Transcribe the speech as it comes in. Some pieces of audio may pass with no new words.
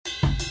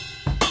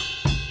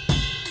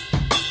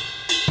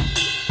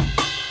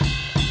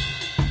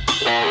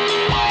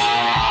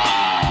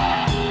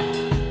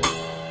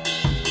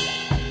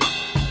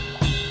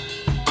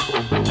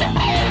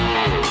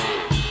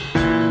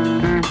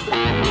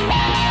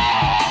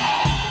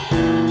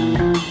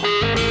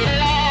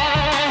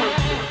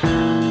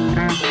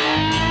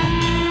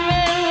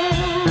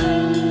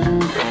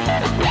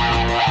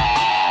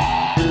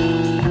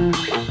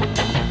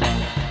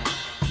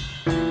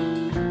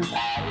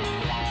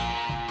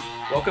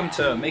Welcome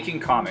to Making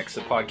Comics,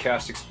 a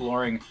podcast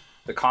exploring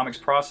the comics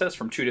process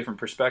from two different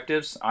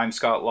perspectives. I'm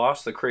Scott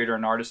Loss, the creator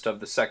and artist of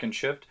The Second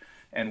Shift,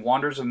 and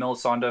Wanderers of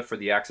Melisande for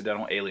The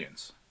Accidental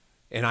Aliens.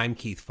 And I'm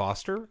Keith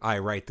Foster. I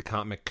write the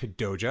comic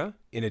Kadoja,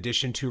 in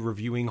addition to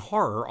reviewing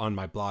horror on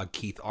my blog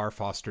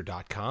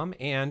keithrfoster.com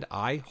and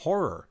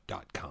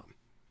ihorror.com.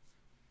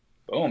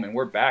 Boom, and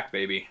we're back,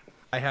 baby.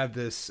 I have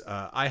this,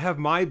 I have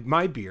my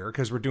beer,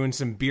 because we're doing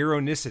some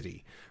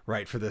beeronicity,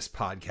 right, for this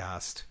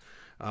podcast.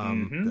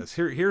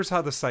 Here's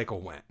how the cycle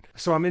went.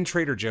 So I'm in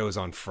Trader Joe's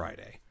on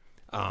Friday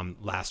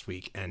last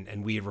week,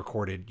 and we had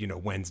recorded,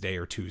 Wednesday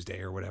or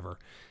Tuesday or whatever.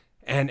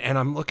 And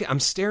I'm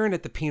staring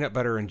at the peanut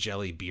butter and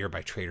jelly beer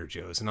by Trader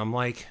Joe's, and I'm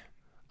like,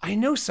 I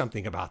know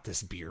something about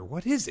this beer.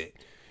 What is it?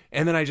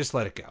 And then I just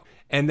let it go.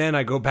 And then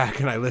I go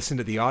back and I listen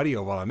to the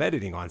audio while I'm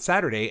editing on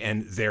Saturday,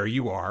 and there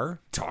you are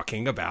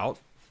talking about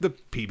the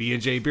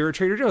PB&J beer at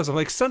Trader Joe's. I'm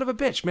like, son of a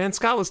bitch, man,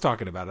 Scott was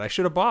talking about it. I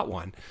should have bought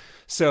one.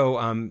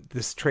 So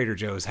this Trader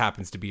Joe's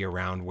happens to be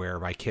around where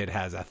my kid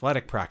has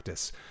athletic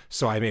practice.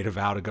 So I made a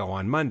vow to go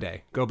on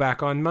Monday. Go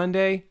back on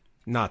Monday,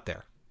 not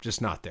there.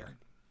 Just not there.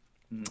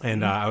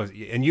 Mm-hmm.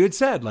 And you had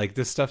said, like,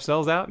 this stuff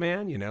sells out,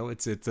 man.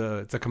 It's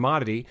a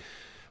commodity.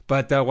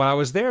 But while I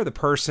was there,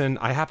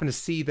 I happened to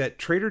see that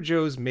Trader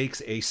Joe's makes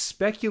a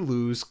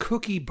Speculoos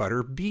cookie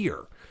butter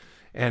beer.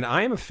 And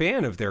I am a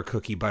fan of their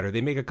cookie butter.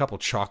 They make a couple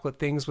chocolate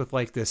things with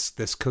like this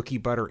cookie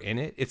butter in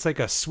it. It's like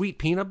a sweet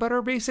peanut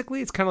butter,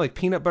 basically. It's kind of like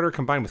peanut butter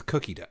combined with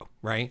cookie dough,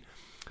 right?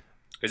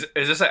 Is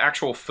this an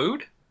actual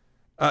food?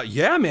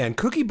 Yeah, man.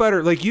 Cookie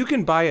butter, like you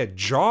can buy a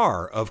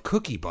jar of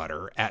cookie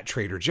butter at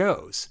Trader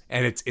Joe's,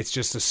 and it's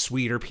just a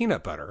sweeter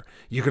peanut butter.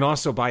 You can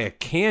also buy a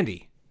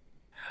candy.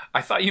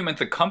 I thought you meant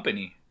the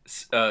company,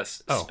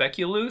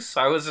 Speculoos.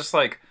 I was just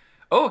like,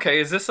 oh, okay,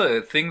 is this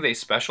a thing they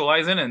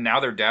specialize in, and now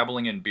they're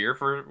dabbling in beer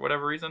for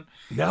whatever reason?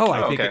 No,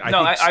 I think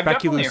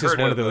Speculoos is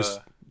one of those.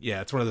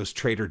 Yeah, it's one of those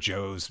Trader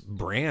Joe's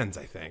brands,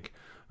 I think.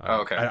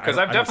 Okay, because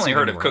I've definitely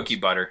heard of cookie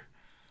butter.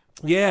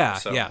 Yeah,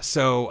 yeah.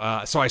 So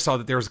I saw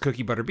that there was a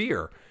cookie butter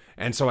beer,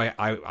 and so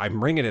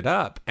I'm ringing it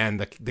up, and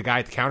the guy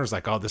at the counter's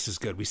like, "Oh, this is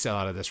good. We sell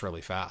out of this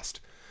really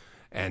fast."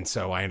 And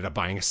so I ended up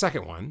buying a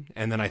second one,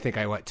 and then I think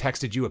I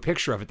texted you a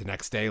picture of it the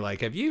next day,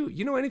 like, "Have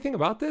you know anything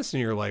about this?"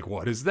 And you're like,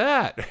 "What is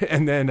that?"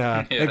 And then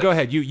then go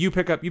ahead, you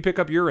pick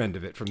up your end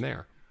of it from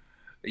there.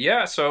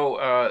 Yeah. So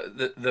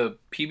the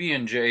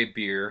PB&J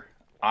beer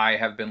I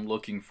have been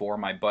looking for.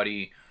 My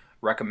buddy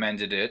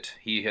recommended it.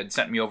 He had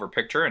sent me over a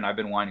picture, and I've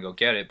been wanting to go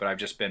get it, but I've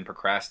just been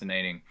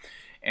procrastinating.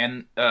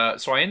 And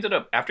so I ended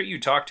up, after you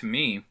talked to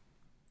me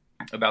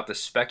about the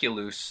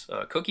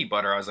Speculoos cookie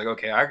butter, I was like,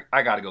 okay,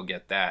 I got to go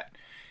get that.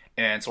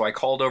 And so I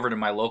called over to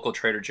my local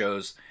Trader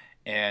Joe's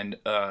and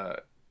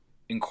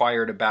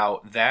inquired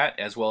about that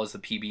as well as the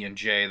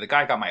PB&J. The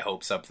guy got my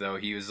hopes up, though.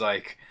 He was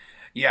like,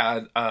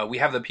 yeah, we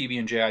have the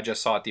PB&J. I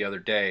just saw it the other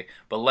day,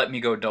 but let me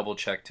go double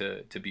check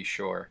to be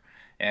sure.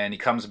 And he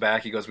comes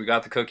back. He goes, we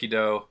got the cookie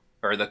dough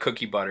or the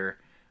cookie butter.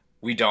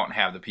 We don't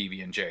have the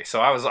PB&J. So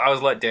I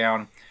was let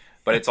down,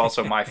 but it's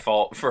also my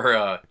fault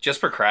for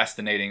just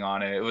procrastinating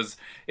on it.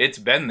 It's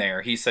been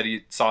there. He said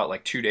he saw it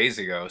like 2 days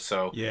ago.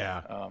 So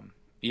yeah.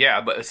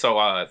 Yeah, but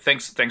so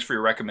thanks for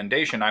your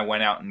recommendation. I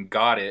went out and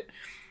got it,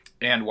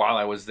 and while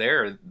I was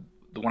there,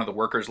 one of the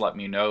workers let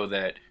me know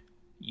that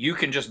you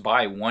can just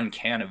buy one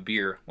can of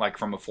beer, like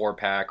from a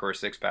 4-pack or a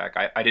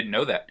 6-pack. I didn't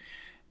know that,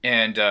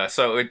 and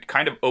so it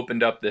kind of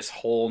opened up this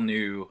whole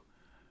new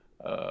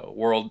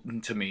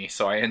world to me.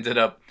 So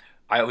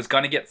I was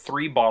going to get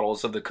 3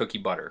 bottles of the cookie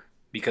butter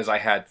because I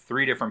had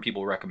 3 different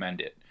people recommend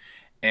it,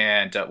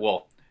 and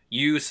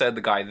you said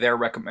the guy there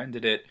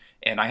recommended it.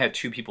 And I had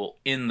 2 people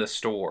in the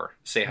store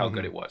say how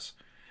good it was.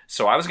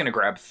 So I was going to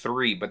grab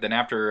 3, but then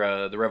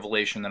after the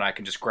revelation that I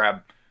can just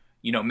grab,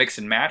 mix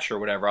and match or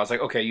whatever, I was like,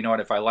 okay, you know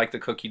what? If I like the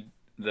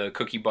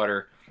cookie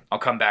butter, I'll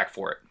come back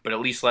for it. But at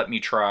least let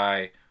me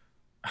try.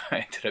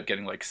 I ended up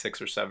getting like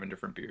 6 or 7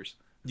 different beers.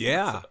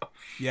 Yeah. So.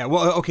 Yeah.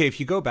 Well, okay. If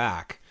you go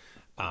back,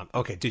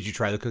 okay. Did you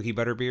try the cookie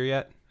butter beer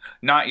yet?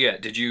 Not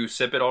yet. Did you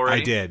sip it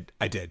already?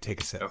 I did.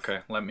 Take a sip. Okay.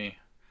 Let me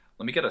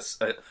get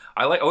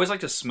I always like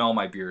to smell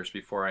my beers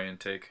before I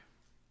intake.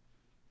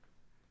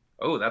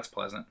 Oh, that's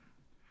pleasant.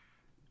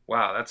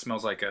 Wow, that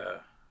smells like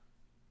a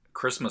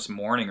Christmas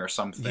morning or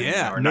something.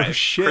 Yeah, or no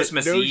shit.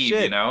 Christmas no Eve,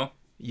 shit.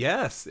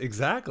 Yes,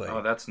 exactly.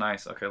 Oh, that's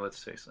nice. Okay,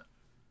 let's taste it.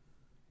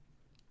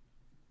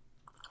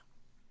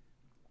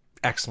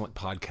 Excellent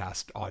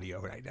podcast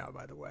audio right now,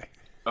 by the way.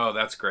 Oh,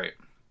 that's great.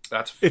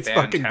 It's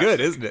fucking good,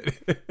 isn't it?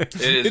 It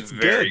is it's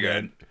very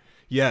good.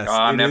 Yes,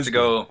 I'm gonna have to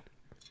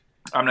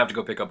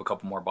go pick up a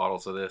couple more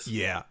bottles of this.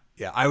 Yeah.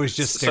 Yeah, I was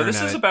just staring at it.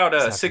 So this is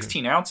about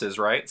 16 ounces,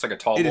 right? It's like a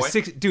tall boy.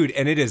 Dude,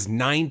 and it is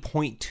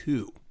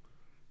 9.2.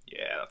 Yeah,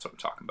 that's what I'm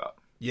talking about.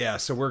 Yeah,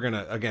 so we're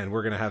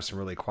gonna have some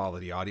really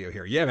quality audio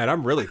here. Yeah, man,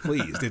 I'm really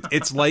pleased.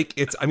 It's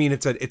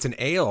an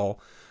ale,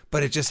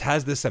 but it just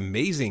has this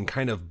amazing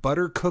kind of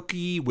butter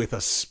cookie with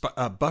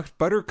a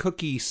butter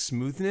cookie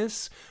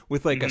smoothness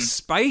with like a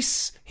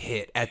spice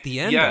hit at the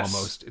end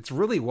almost. It's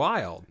really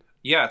wild.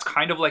 Yeah, it's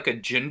kind of like a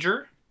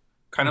ginger,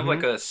 kind of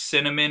like a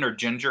cinnamon or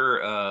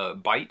ginger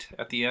bite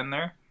at the end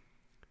there.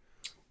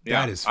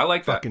 Yeah, that is I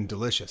like fucking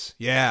delicious.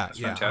 Yeah, That's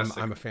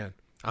fantastic. I'm a fan.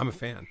 I'm a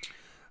fan.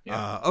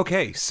 Yeah.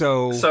 Okay,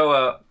 so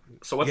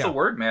what's the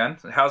word, man?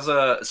 How's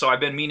so I've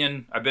been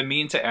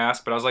meaning to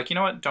ask, but I was like, you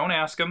know what? Don't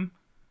ask him.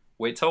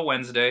 Wait till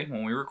Wednesday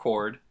when we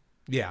record.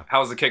 Yeah.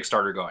 How's the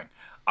Kickstarter going?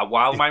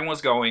 While mine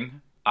was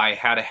going, I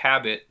had a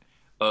habit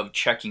of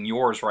checking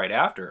yours right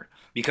after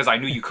because I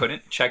knew you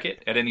couldn't check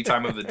it at any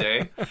time of the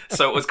day.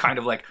 So it was kind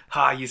of like,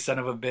 you son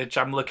of a bitch,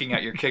 I'm looking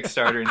at your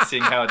Kickstarter and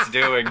seeing how it's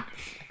doing.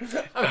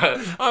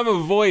 I'm a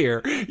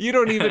voyeur. You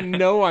don't even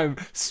know I'm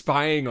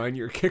spying on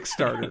your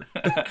Kickstarter.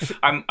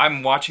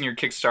 I'm watching your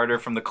Kickstarter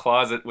from the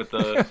closet with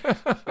the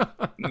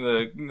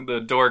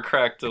door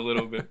cracked a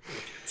little bit.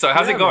 So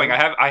how's it going?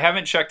 Man. I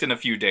haven't checked in a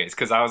few days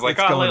because I was like,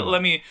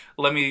 let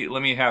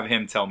me have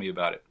him tell me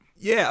about it.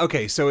 Yeah,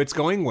 okay, so it's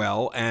going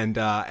well, and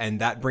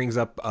that brings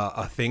up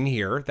a thing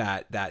here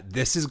that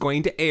this is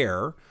going to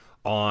air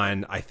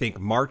on, I think,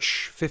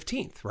 March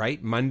 15th,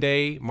 right?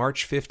 Monday,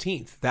 March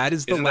 15th. That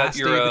is the last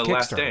day of the Kickstarter.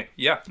 Last day?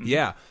 Yeah. Mm-hmm.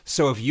 Yeah.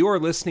 So if you are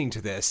listening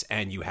to this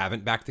and you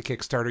haven't backed the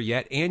Kickstarter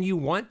yet and you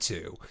want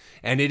to,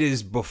 and it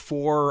is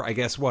before, I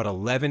guess,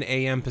 11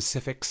 a.m.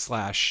 Pacific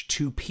 /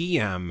 2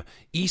 p.m.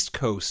 East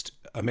Coast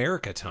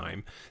America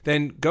time,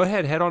 then go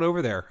ahead, head on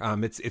over there.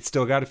 It's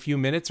still got a few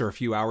minutes or a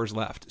few hours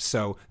left.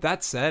 So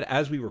that said,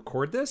 as we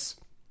record this,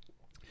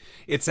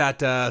 it's at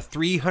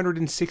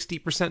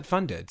 360%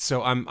 funded.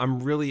 So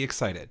I'm really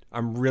excited.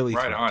 I'm really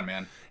right thrilled. On,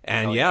 man.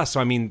 And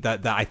so I mean,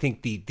 I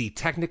think the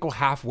technical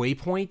halfway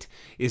point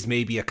is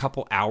maybe a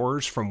couple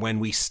hours from when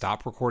we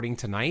stop recording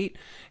tonight.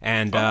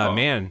 And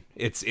man,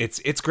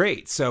 it's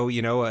great. So,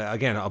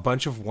 again, a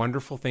bunch of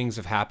wonderful things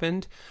have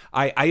happened.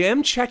 I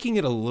am checking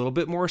it a little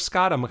bit more,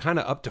 Scott. I'm kind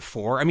of up to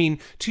 4. I mean,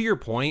 to your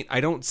point, I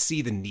don't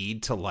see the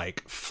need to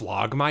like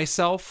flog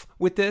myself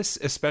with this,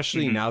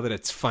 especially now that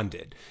it's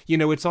funded.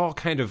 It's all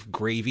kind of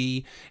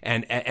gravy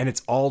and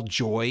it's all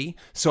joy.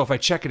 So if I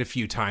check it a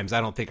few times, I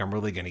don't think I'm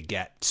really going to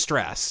get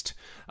stressed.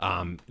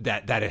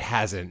 That it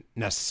hasn't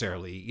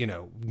necessarily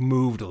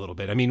moved a little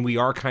bit. I mean, we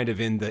are kind of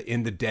in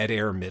the dead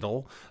air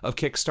middle of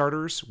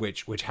Kickstarters,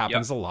 which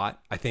happens a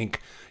lot. I think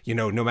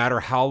no matter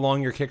how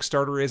long your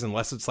Kickstarter is,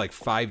 unless it's like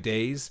 5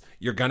 days,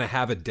 you're gonna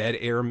have a dead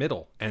air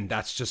middle, and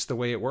that's just the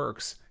way it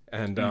works.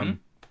 And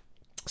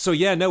so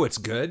yeah, no, it's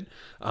good.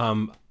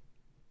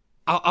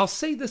 I'll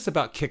say this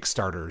about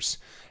Kickstarters.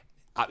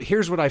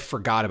 Here's what I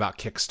forgot about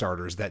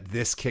Kickstarters that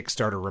this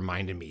Kickstarter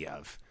reminded me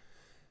of.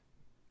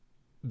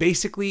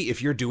 Basically,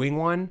 if you're doing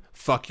one,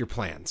 fuck your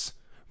plans,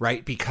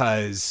 right?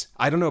 Because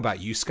I don't know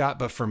about you, Scott,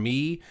 but for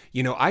me,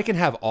 I can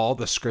have all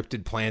the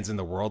scripted plans in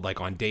the world.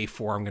 Like on day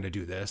 4, I'm going to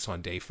do this.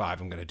 On day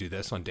 5, I'm going to do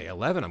this. On day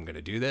 11, I'm going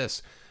to do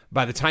this.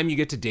 By the time you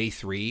get to day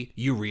 3,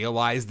 you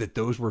realize that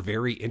those were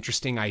very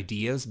interesting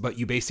ideas, but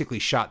you basically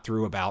shot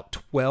through about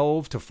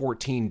 12 to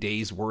 14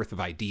 days worth of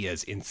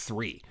ideas in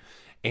 3.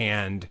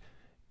 And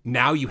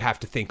now you have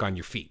to think on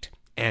your feet.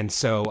 And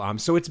so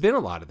it's been a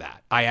lot of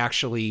that. I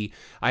actually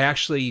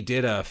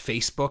did a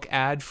Facebook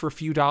ad for a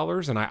few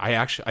dollars, and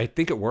I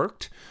think it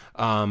worked.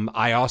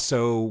 I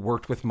also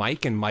worked with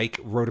Mike, and Mike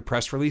wrote a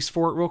press release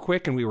for it real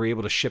quick, and we were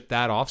able to ship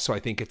that off. So I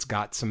think it's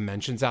got some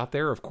mentions out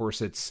there. Of course,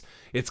 it's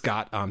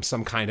got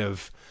some kind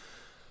of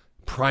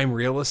prime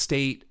real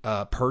estate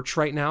perch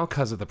right now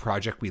because of the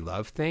Project We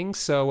Love thing.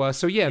 So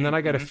yeah, and then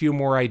I got a few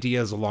more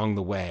ideas along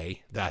the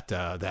way that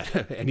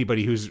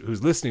anybody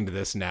who's listening to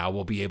this now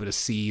will be able to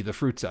see the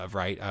fruits of,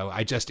 right?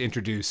 I just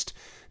introduced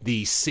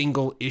the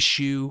single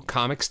issue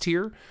comics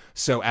tier.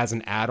 So as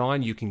an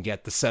add-on, you can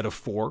get the set of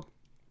 4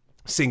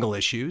 single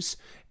issues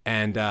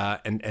and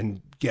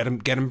get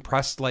them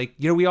pressed. Like,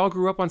 we all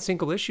grew up on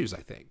single issues, I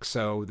think.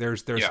 So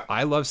there's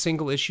I love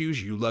single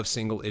issues, you love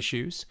single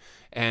issues,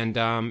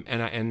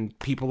 and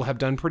people have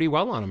done pretty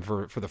well on them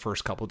for the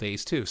first couple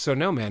days too. So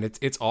no, man,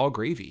 it's all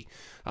gravy.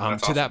 To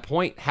awesome. That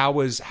point,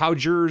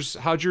 how'd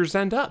yours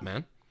end up,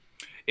 man?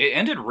 It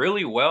ended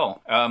really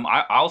well.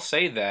 I'll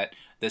say that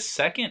the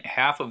second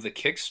half of the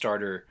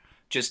Kickstarter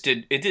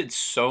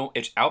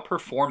it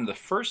outperformed the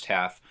first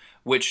half,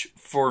 which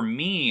for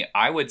me,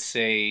 I would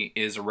say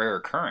is a rare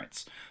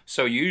occurrence.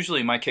 So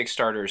usually my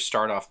Kickstarters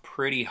start off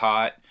pretty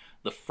hot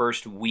the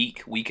first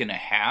week and a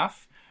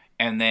half.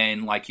 And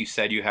then, like you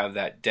said, you have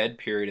that dead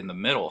period in the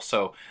middle.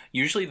 So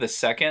usually the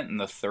second and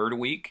the third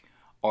week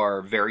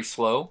are very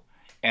slow.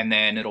 And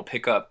then it'll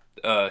pick up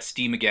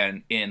steam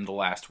again in the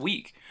last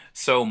week.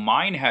 So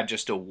mine had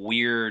just a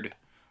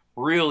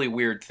really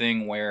weird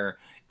thing where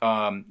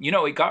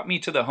it got me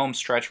to the home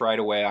stretch right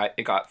away.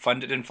 It got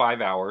funded in 5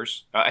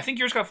 hours. I think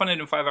yours got funded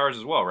in 5 hours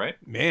as well, right?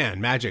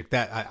 Man, magic!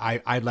 That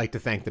I'd like to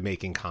thank the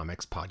Making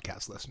Comics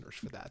podcast listeners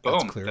for that. Boom.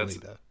 That's clearly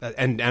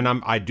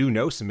I do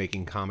know some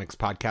Making Comics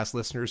podcast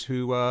listeners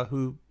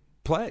who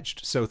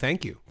pledged. So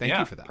thank you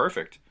for that.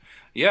 Perfect.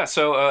 Yeah,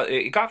 so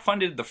it got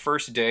funded the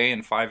first day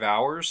in 5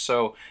 hours.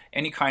 So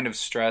any kind of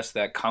stress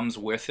that comes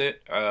with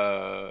it,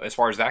 as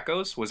far as that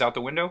goes, was out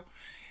the window.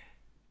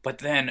 But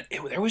then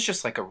there was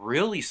just like a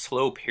really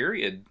slow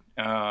period.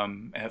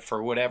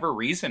 For whatever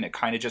reason, it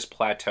kind of just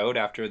plateaued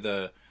after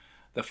the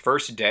the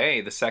first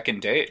day, the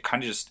second day, it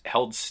kind of just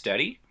held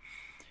steady.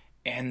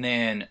 And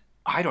then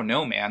I don't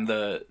know, man,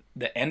 the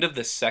end of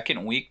the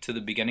second week to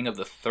the beginning of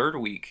the third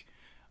week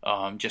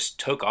just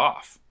took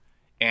off.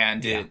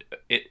 And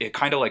it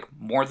kind of like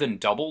more than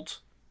doubled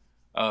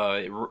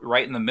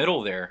right in the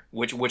middle there,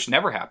 which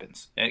never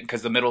happens,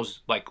 because the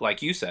middle's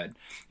like you said,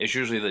 is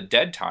usually the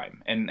dead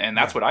time, and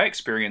that's what I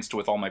experienced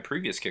with all my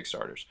previous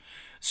Kickstarters.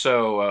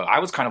 So I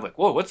was kind of like,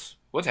 whoa,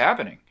 what's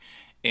happening?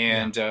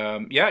 And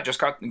it just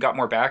got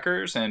more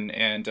backers, and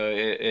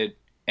it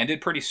ended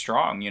pretty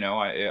strong.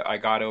 I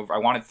got over. I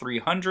wanted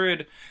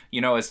 300,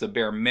 as the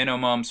bare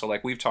minimum. So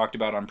like we've talked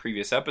about on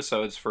previous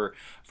episodes, for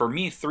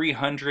me,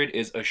 300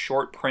 is a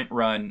short print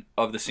run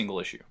of the single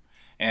issue,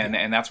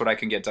 and that's what I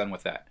can get done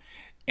with that.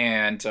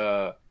 And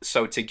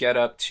so to get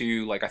up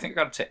to, like, I think I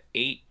got up to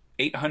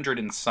 800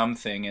 and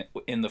something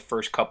in the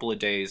first couple of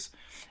days,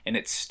 and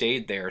it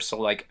stayed there. So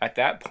like at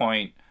that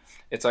point,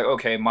 it's like,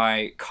 okay,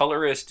 my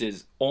colorist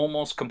is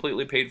almost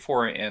completely paid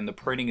for, and the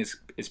printing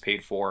is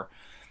paid for.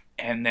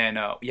 And then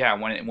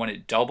when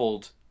it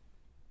doubled,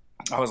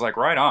 I was like,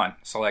 right on.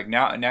 So like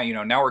now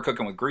we're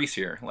cooking with grease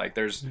here. Like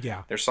there's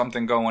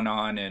something going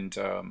on, and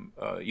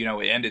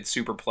it ended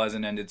super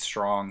pleasant, ended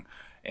strong.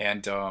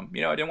 And, I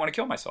didn't want to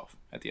kill myself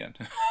at the end.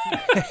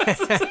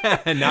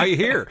 And now you're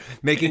here.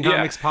 Making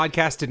Comics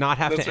Podcast did not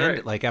have to end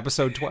at like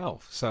episode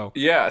 12. So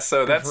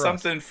so that's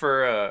something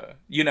for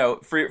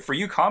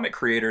you comic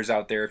creators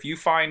out there. If you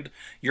find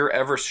you're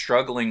ever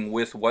struggling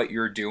with what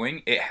you're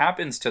doing, it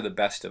happens to the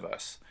best of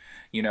us.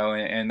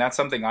 And that's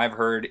something I've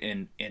heard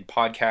in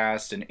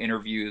podcasts and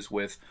interviews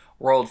with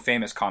world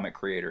famous comic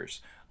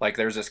creators. Like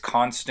there's this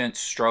constant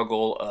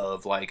struggle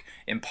of like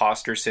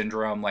imposter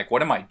syndrome. Like,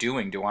 what am I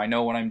doing? Do I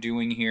know what I'm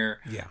doing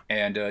here? Yeah.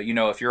 And,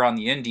 if you're on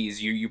the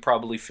indies, you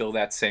probably feel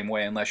that same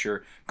way, unless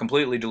you're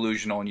completely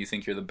delusional and you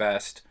think you're the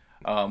best,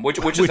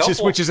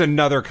 which is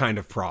another kind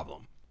of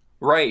problem.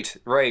 Right.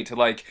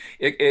 Like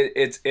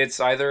it's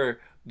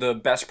either the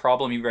best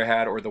problem you've ever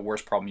had or the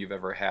worst problem you've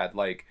ever had.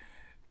 Like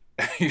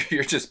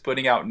you're just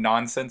putting out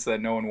nonsense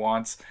that no one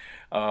wants,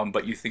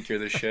 but you think you're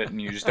the shit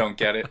and you just don't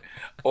get it.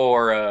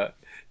 Or,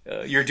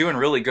 you're doing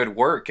really good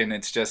work, and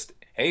it's just,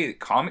 hey,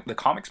 the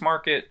comics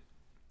market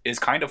is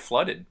kind of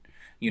flooded.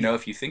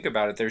 If you think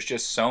about it, there's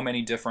just so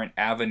many different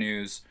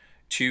avenues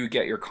to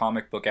get your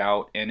comic book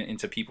out and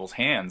into people's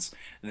hands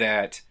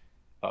that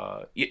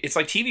it's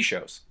like TV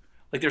shows.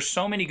 Like there's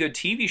so many good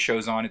TV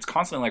shows on. It's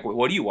constantly like,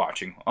 what are you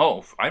watching?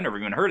 Oh, I've never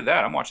even heard of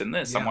that. I'm watching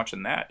this. I'm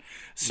watching that.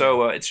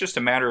 So it's just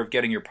a matter of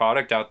getting your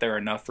product out there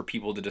enough for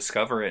people to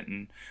discover it,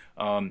 and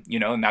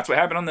and that's what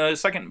happened on the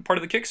second part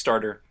of the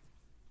Kickstarter.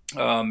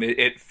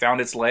 It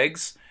found its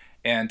legs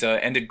and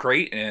ended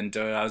great, and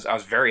I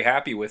was very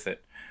happy with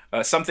it.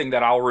 Something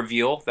that I'll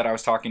reveal that I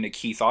was talking to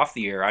Keith off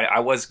the air, I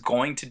was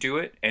going to do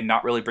it and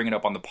not really bring it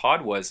up on the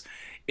pod, was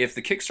if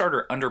the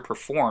Kickstarter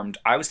underperformed,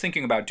 I was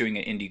thinking about doing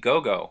an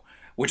Indiegogo,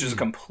 which is a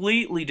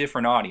completely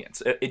different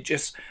audience. It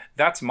just,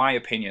 that's my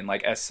opinion.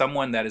 Like, as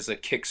someone that is a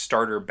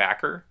Kickstarter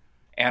backer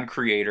and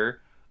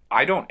creator,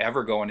 I don't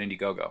ever go on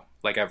Indiegogo,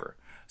 like ever.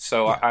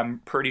 So I'm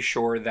pretty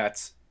sure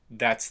that's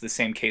the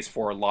same case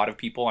for a lot of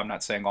people. I'm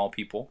not saying all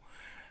people.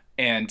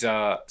 And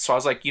so I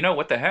was like,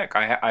 what the heck?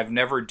 I've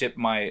never dipped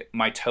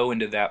my toe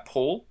into that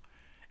pool,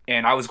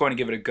 and I was going to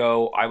give it a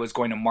go. I was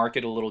going to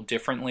market a little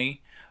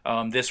differently.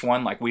 This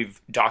one, like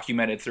we've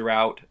documented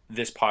throughout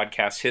this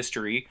podcast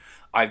history,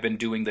 I've been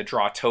doing the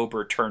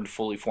Drawtober turned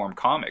fully formed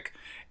comic,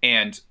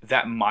 and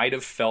that might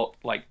have felt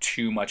like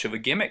too much of a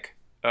gimmick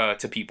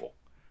to people.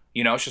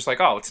 It's just like,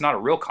 oh, it's not a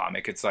real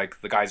comic. It's like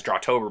the guy's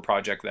Drawtober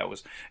project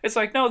it's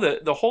like, no,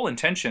 the whole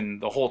intention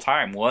the whole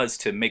time was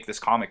to make this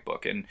comic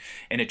book. And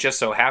it just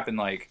so happened,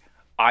 like,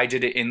 I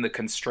did it in the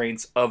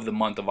constraints of the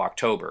month of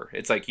October.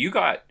 It's like, you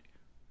got,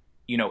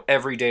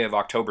 every day of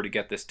October to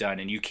get this done,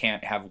 and you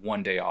can't have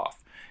one day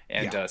off.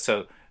 And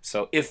so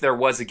if there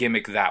was a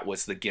gimmick, that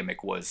was the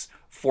gimmick, was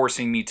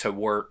forcing me to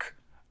work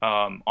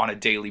on a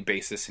daily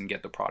basis and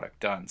get the product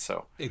done.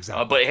 So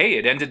exactly. But hey,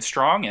 it ended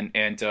strong,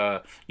 and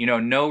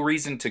no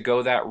reason to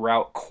go that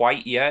route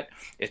quite yet.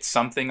 It's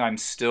something I'm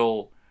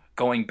still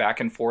going back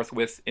and forth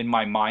with in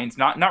my mind.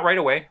 Not right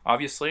away,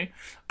 obviously,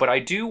 but I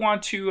do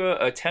want to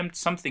attempt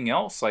something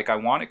else. Like, I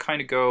want to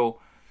kind of go,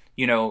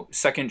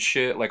 second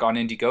shift, like on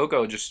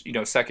Indiegogo, just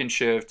second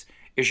shift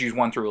issues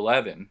 1 through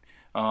 11.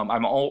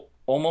 I'm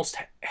almost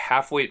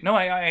halfway. No,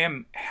 I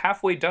am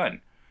halfway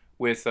done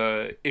with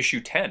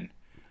issue 10.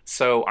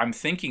 So I'm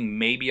thinking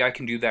maybe I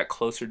can do that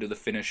closer to the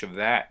finish of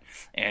that,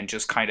 and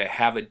just kind of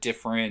have a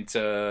different,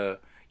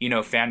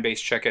 fan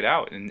base check it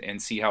out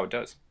and see how it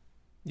does.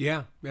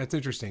 Yeah, that's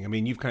interesting. I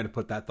mean, you've kind of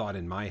put that thought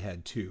in my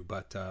head too,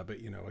 but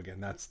again,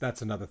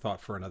 that's another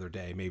thought for another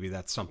day. Maybe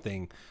that's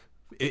something.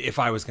 If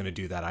I was going to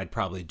do that, I'd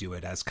probably do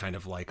it as kind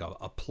of like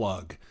a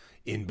plug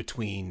in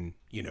between,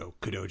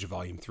 Kadoja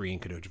Volume 3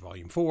 and Kadoja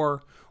Volume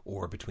 4,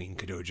 or between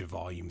Kadoja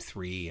Volume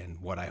 3 and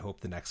what I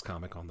hope the next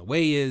comic on the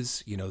way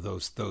is,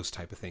 those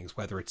type of things.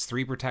 Whether it's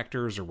Three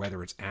Protectors or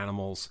whether it's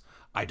Animals,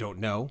 I don't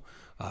know.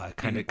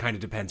 Kind of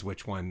depends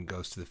which one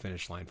goes to the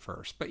finish line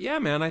first. But yeah,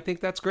 man, I think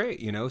that's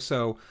great.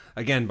 So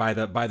again, by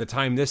the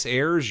time this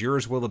airs,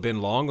 yours will have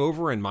been long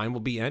over and mine will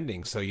be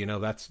ending. So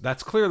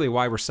that's clearly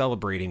why we're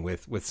celebrating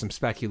with some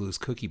Speculoos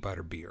cookie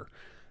butter beer.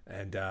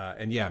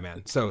 And yeah,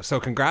 man. So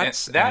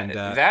congrats.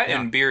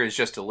 And beer is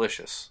just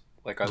delicious.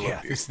 Like I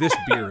love beer. This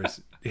beer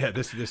is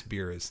this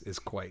beer is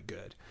quite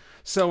good.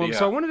 So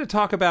I wanted to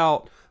talk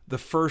about the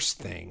first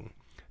thing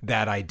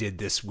that I did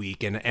this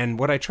week. And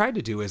what I tried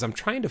to do is I'm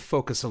trying to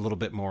focus a little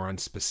bit more on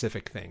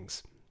specific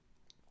things.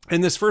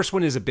 And this first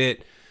one is a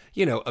bit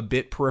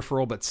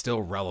peripheral, but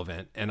still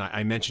relevant. And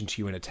I mentioned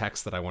to you in a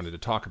text that I wanted to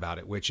talk about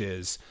it, which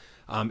is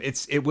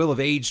it will have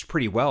aged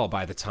pretty well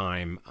by the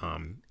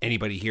time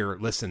anybody here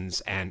listens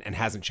and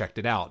hasn't checked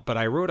it out. But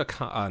I wrote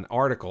an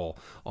article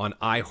on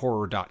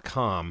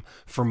iHorror.com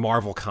for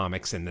Marvel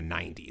Comics in the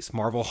 90s,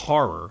 Marvel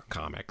Horror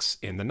Comics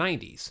in the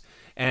 90s.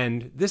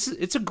 And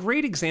it's a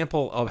great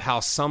example of how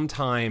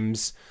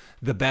sometimes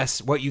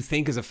what you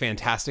think is a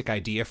fantastic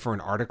idea for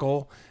an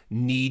article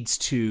needs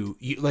to,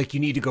 you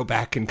need to go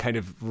back and kind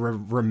of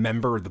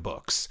remember the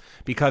books.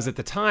 Because at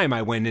the time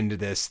I went into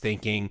this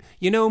thinking,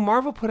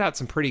 Marvel put out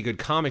some pretty good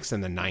comics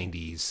in the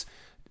 90s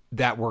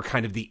that were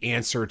kind of the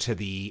answer to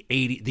the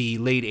late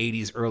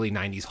 80s, early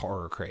 90s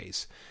horror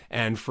craze.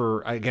 And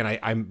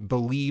I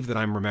believe that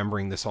I'm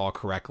remembering this all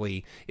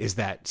correctly, is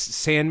that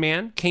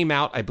Sandman came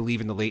out, I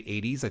believe, in the late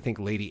 80s, I think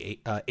late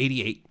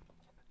 88.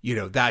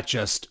 That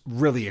just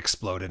really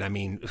exploded. I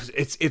mean,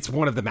 it's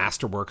one of the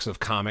masterworks of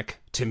comic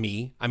to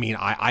me. I mean,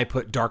 I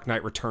put Dark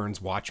Knight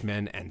Returns,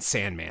 Watchmen, and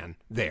Sandman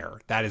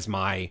there. That is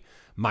my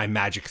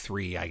magic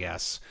three, I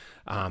guess.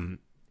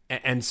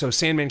 And so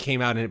Sandman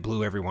came out and it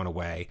blew everyone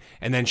away.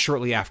 And then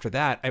shortly after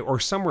that, or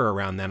somewhere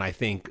around then, I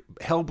think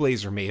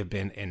Hellblazer may have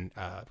been in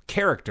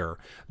character,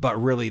 but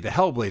really the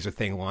Hellblazer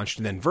thing launched,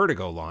 and then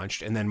Vertigo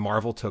launched, and then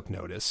Marvel took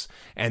notice,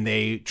 and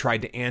they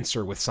tried to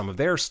answer with some of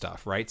their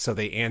stuff, right? So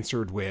they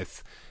answered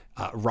with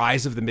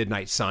Rise of the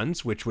Midnight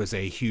Suns, which was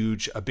a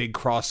big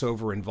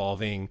crossover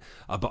involving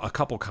a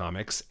couple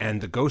comics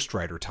and the Ghost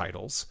Rider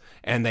titles.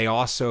 And they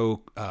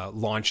also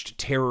launched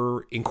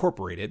Terror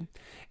Incorporated.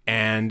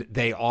 And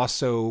they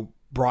also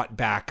brought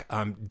back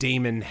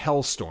Damon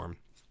Hellstrom,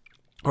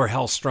 or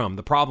Hellstrom.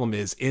 The problem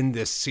is, in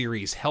this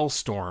series,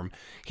 Hellstorm,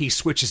 he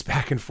switches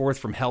back and forth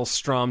from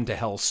Hellstrom to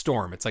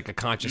Hellstorm. It's like a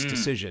conscious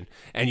decision,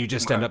 and you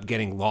just end up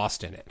getting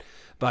lost in it.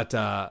 But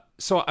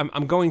so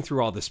I'm going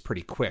through all this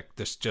pretty quick,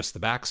 just the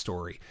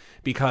backstory,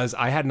 because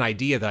I had an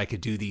idea that I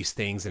could do these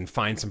things and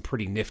find some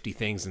pretty nifty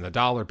things in the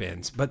dollar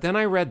bins. But then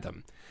I read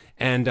them,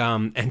 and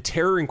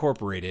Terror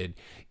Incorporated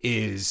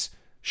is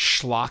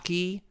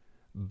schlocky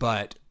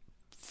but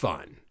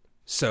fun.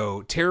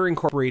 So Terror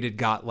Incorporated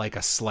got like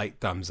a slight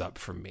thumbs up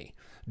from me.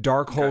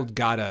 Darkhold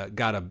got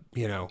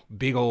a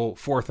big old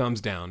 4 thumbs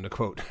down, to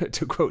quote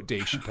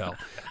Dave Chappelle.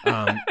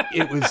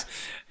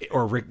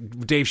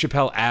 Dave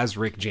Chappelle as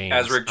Rick James.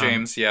 As Rick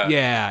James,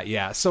 yeah.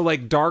 Yeah. So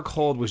like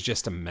Darkhold was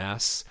just a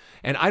mess.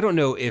 And I don't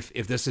know if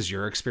this is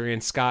your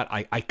experience, Scott.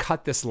 I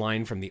cut this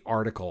line from the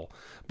article,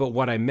 but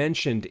what I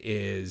mentioned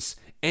is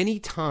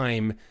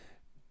anytime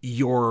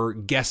your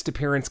guest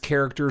appearance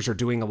characters are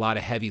doing a lot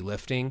of heavy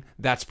lifting,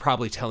 that's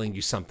probably telling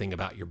you something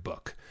about your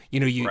book.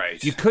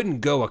 You couldn't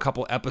go a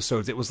couple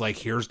episodes. It was like,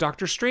 here's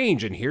Doctor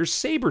Strange and here's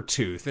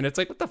Sabretooth. And it's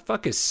like, what the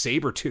fuck is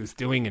Sabretooth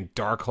doing in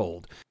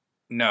Darkhold?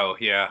 No,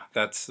 yeah,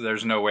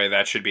 there's no way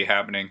that should be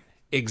happening.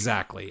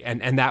 Exactly.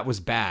 And that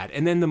was bad.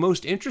 And then the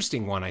most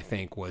interesting one, I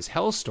think, was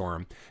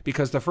Hellstorm,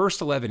 because the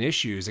first 11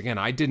 issues, again,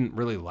 I didn't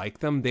really like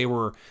them. They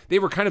were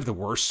kind of the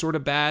worst sort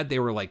of bad. They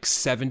were like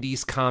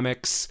 70s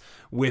comics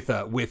with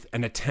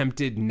an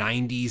attempted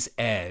 90s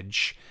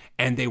edge,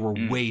 and they were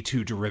way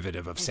too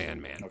derivative of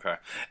Sandman. Okay.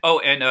 Oh,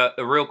 and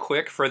real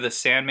quick for the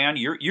Sandman,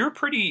 you're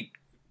pretty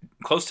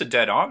close to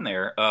dead on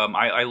there.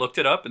 I looked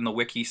it up, and the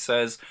wiki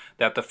says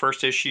that the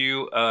first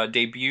issue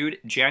debuted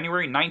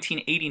January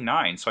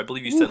 1989. So I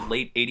believe you said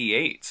late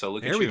 88. So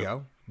look at you. There we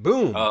go.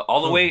 Boom.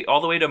 All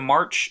the way to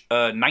March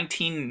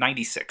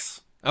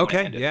 1996.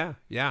 Okay. Yeah.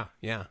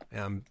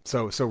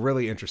 So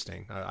really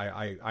interesting.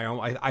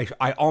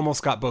 I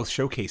almost got both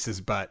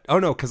showcases, but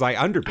because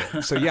I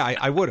underbid. So yeah,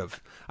 I would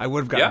have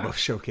gotten both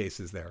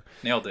showcases there.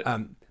 Nailed it.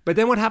 But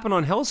then what happened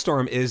on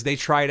Hellstorm is they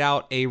tried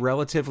out a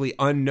relatively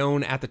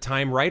unknown at the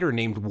time writer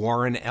named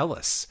Warren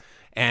Ellis,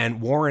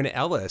 and Warren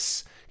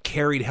Ellis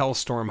carried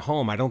Hellstorm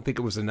home. I don't think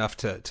it was enough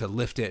to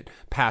lift it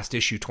past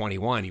issue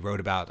 21. He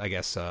wrote about, I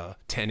guess,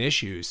 10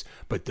 issues,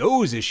 but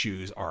those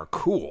issues are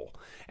cool.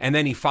 And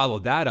then he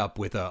followed that up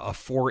with a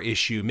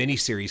 4-issue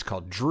miniseries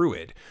called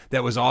Druid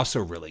that was also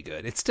really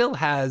good. It still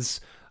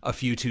has a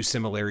few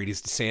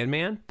similarities to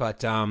Sandman,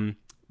 but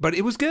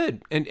it was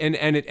good, and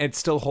it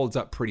still holds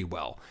up pretty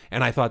well.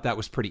 And I thought that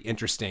was pretty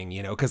interesting,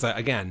 because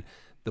again,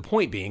 the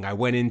point being, I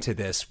went into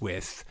this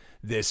with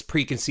this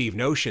preconceived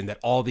notion that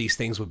all these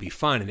things would be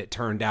fun. And it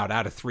turned out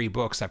of 3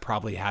 books, I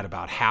probably had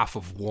about half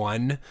of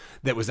one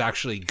that was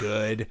actually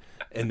good.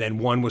 And then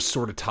one was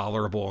sort of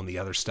tolerable and the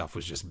other stuff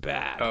was just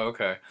bad. Oh,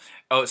 okay.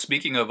 Oh,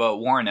 speaking of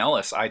Warren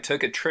Ellis, I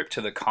took a trip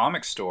to the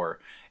comic store,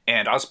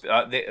 and I was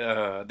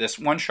this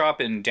one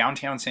shop in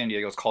downtown San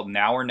Diego is called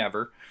Now or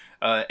Never.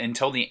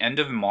 Until the end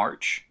of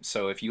March.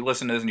 So if you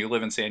listen to this and you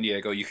live in San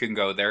Diego, you can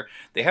go there.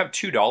 They have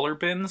 $2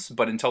 bins,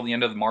 but until the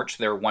end of March,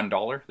 they're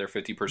 $1. They're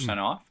 50%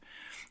 off.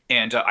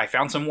 And I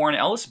found some Warren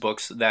Ellis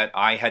books that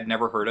I had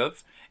never heard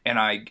of, and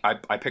I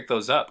picked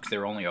those up because they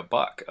were only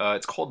 $1.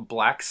 It's called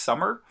Black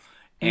Summer,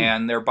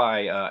 and they're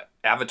by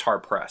Avatar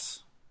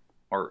Press.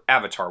 Or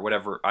Avatar,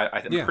 whatever.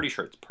 I'm pretty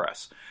sure it's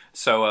Press.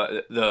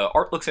 So the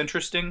art looks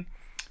interesting,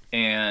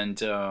 and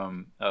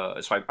so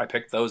I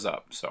picked those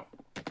up. So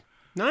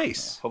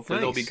nice. Hopefully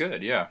they'll be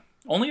good. Yeah,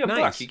 only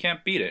 $1. You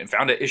can't beat it. And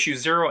found an issue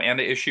 0 and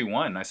an issue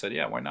 1. I said,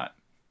 yeah, why not?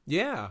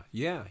 Yeah.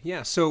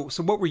 So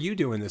what were you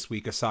doing this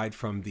week aside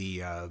from the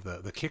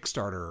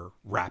Kickstarter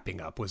wrapping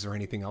up? Was there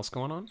anything else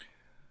going on?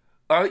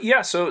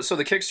 Yeah. So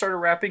the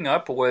Kickstarter wrapping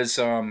up was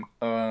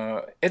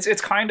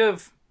it's kind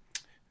of.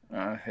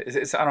 I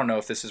don't know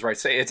if this is right to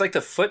say. It's like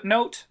the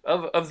footnote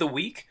of the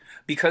week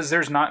because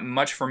there's not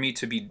much for me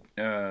to be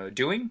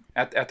doing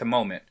at the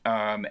moment.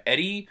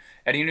 Eddie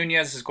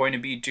Nunez is going to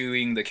be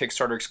doing the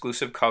Kickstarter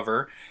exclusive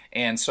cover,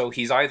 and so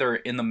he's either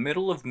in the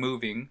middle of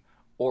moving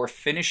or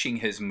finishing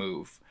his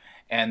move.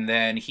 And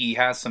then he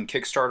has some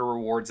Kickstarter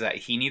rewards that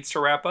he needs to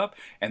wrap up,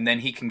 and then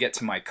he can get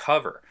to my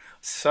cover.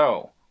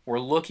 So we're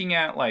looking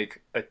at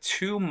like a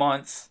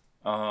 2-month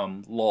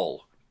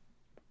lull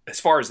as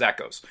far as that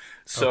goes.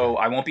 So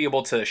okay. I won't be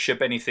able to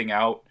ship anything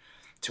out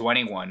to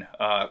anyone.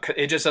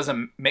 It just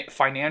doesn't make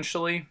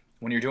financially,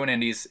 when you're doing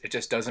indies, it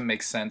just doesn't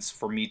make sense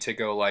for me to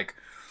go like,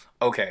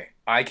 okay,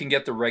 I can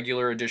get the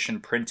regular edition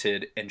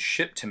printed and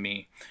shipped to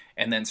me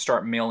and then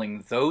start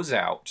mailing those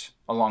out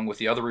along with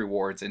the other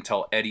rewards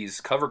until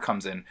Eddie's cover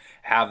comes in,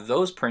 have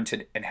those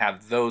printed and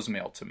have those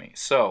mailed to me.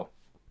 So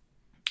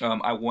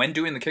when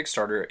doing the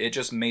Kickstarter, it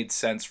just made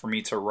sense for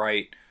me to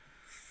write,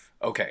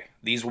 okay,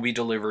 these will be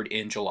delivered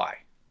in July.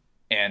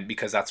 And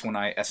because that's when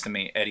I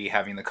estimate Eddie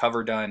having the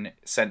cover done,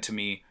 sent to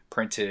me,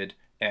 printed,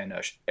 and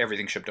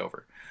everything shipped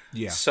over.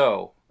 Yeah.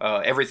 So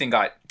everything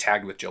got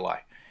tagged with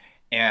July.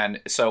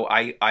 And so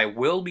I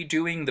will be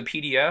doing the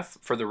PDF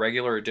for the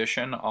regular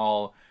edition.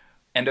 I'll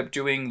end up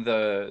doing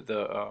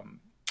the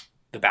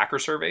backer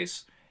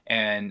surveys.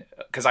 And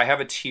because I have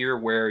a tier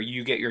where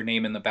you get your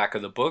name in the back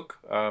of the book.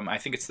 I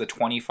think it's the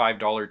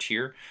 $25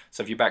 tier.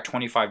 So if you back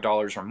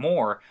 $25 or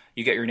more,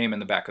 you get your name in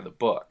the back of the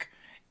book.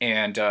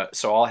 And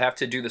so I'll have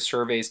to do the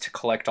surveys to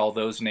collect all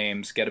those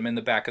names, get them in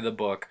the back of the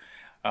book,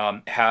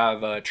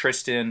 have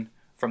Tristan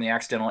from the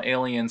Accidental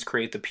Aliens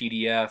create the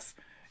PDF,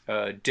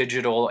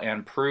 digital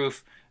and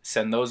proof,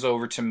 send those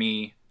over to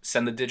me,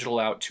 send the digital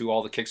out to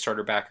all the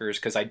Kickstarter backers,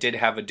 because I did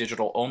have a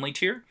digital only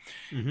tier,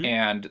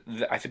 and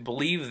I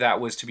believe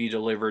that was to be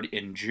delivered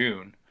in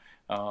June,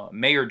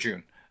 May or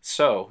June.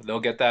 So they'll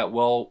get that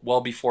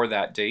well before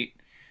that date,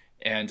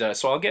 and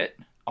so I'll get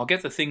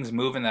the things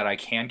moving that I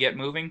can get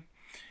moving.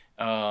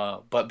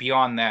 But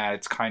beyond that,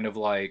 it's kind of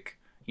like,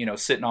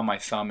 sitting on my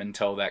thumb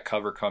until that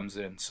cover comes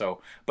in.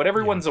 So, but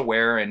everyone's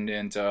aware, and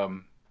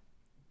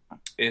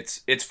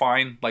it's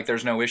fine. Like,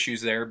 there's no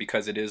issues there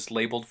because it is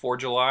labeled for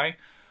July.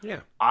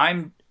 Yeah.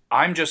 I'm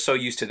just so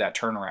used to that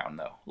turnaround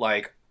though.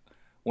 Like,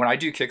 when I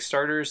do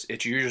Kickstarters,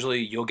 it's usually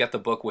you'll get the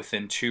book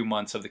within 2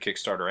 months of the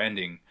Kickstarter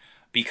ending,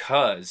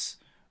 because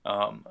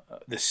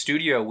the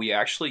studio we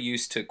actually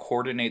used to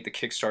coordinate the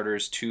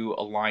Kickstarters to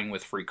align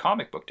with Free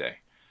Comic Book Day.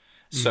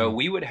 So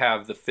we would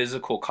have the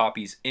physical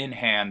copies in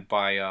hand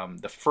by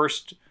the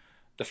first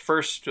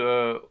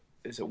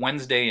is it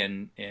Wednesday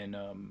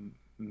in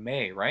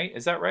May, right?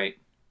 Is that right?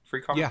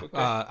 Free Comic Book Day?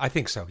 I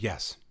think so.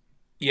 Yes.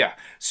 Yeah.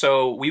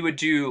 So we would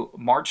do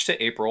March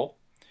to April,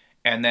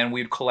 and then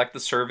we'd collect the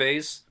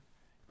surveys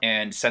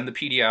and send the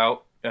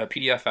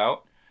PDF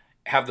out,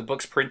 have the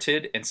books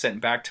printed and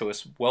sent back to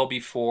us well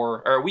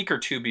before, or a week or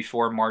two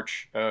before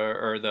March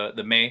or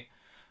the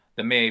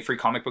May Free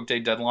Comic Book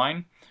Day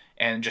deadline,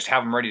 and just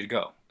have them ready to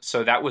go.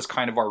 So that was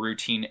kind of our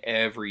routine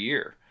every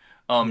year.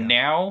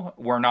 Now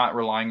we're not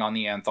relying on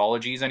the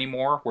anthologies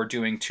anymore. We're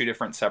doing 2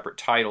 different separate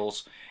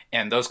titles,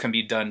 and those can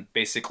be done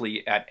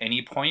basically at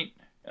any point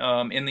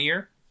in the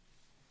year.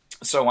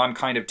 So I'm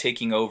kind of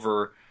taking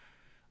over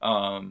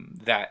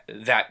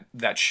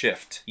that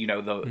shift.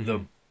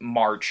 The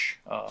March.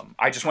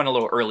 I just went a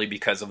little early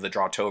because of the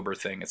Drawtober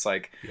thing. It's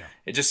like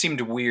it just seemed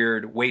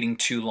weird waiting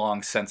too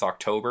long since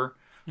October.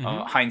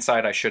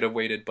 Hindsight, I should have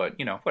waited, but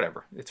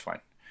whatever, it's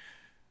fine.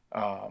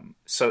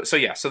 So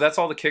that's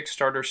all the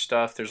Kickstarter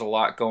stuff. There's a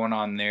lot going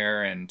on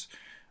there, and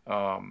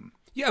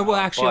actually, I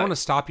want to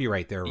stop you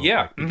right there,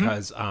 real quick,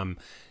 because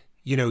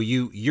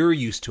you're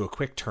used to a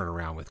quick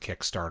turnaround with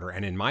Kickstarter,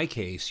 and in my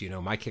case,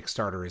 my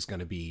Kickstarter is going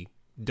to be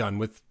done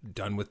with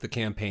the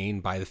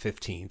campaign by the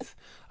 15th.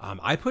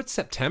 I put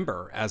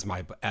September as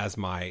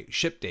my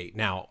ship date.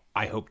 Now,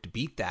 I hope to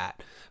beat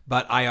that,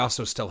 but I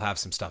also still have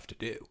some stuff to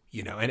do,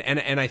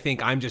 and I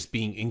think I'm just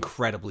being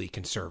incredibly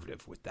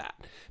conservative with that,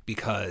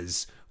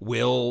 because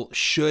Will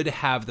should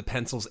have the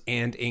pencils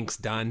and inks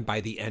done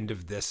by the end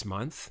of this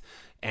month.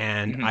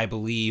 And I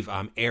believe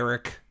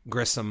Eric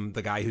Grissom,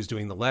 the guy who's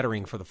doing the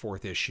lettering for the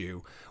 4th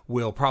issue,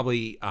 will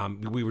probably,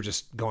 we were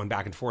just going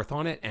back and forth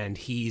on it, and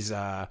he's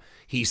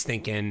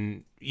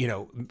thinking,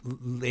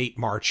 late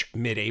March,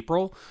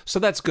 mid-April. So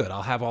that's good.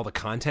 I'll have all the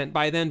content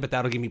by then, but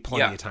that'll give me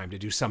plenty of time to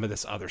do some of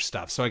this other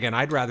stuff. So again,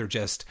 I'd rather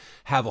just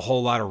have a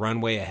whole lot of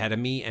runway ahead of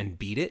me and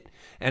beat it.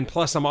 And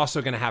plus, I'm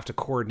also going to have to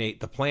coordinate.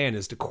 The plan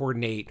is to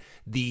coordinate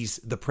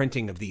the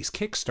printing of these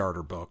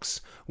Kickstarter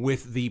books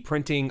with the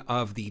printing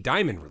of the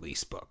Diamond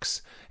release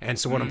books. And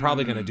so what I'm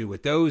probably going to do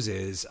with those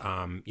is,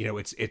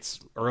 it's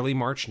early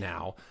March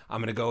now.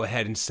 I'm going to go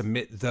ahead and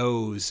submit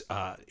those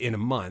in a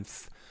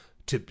month.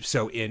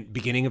 So in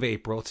beginning of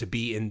April to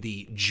be in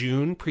the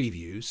June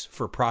previews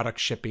for product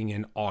shipping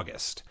in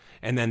August.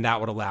 And then that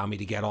would allow me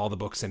to get all the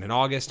books in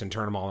August and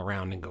turn them all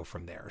around and go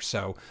from there.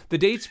 So the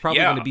date's probably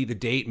going to be the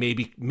date,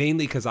 maybe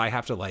mainly because I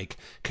have to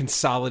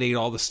consolidate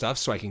all the stuff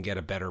so I can get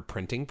a better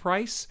printing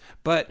price.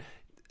 But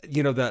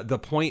the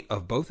point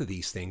of both of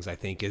these things, I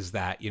think, is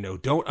that,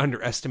 don't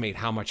underestimate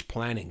how much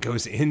planning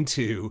goes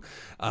into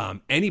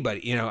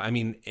anybody.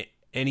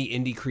 Any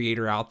indie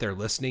creator out there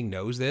listening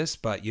knows this,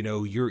 but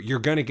you're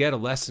going to get a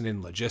lesson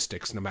in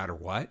logistics no matter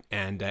what,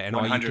 and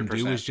all you can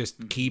do is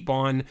just keep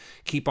on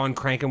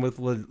cranking with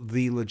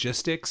the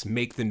logistics,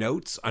 make the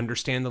notes,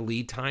 understand the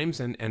lead times,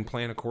 and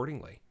plan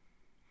accordingly.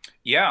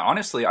 Yeah,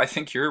 honestly, I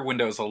think your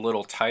window is a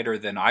little tighter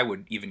than I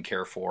would even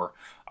care for.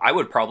 I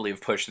would probably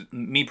have pushed,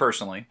 me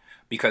personally,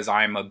 because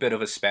I'm a bit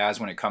of a spaz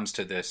when it comes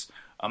to this.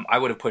 I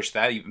would have pushed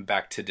that even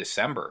back to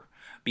December,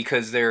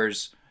 because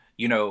there's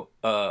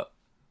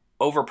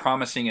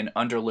over-promising and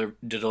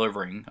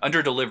under-delivering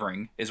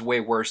is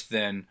way worse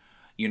than,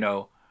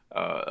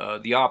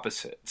 the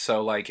opposite.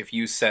 So, if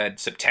you said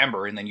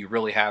September and then you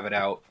really have it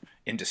out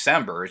in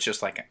December, it's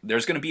just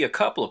there's going to be a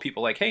couple of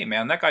people hey,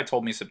 man, that guy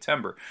told me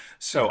September.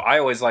 So I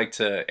always like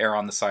to err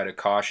on the side of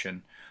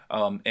caution.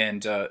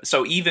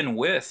 So even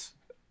with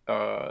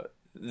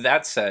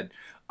that said,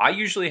 I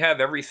usually have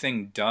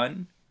everything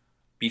done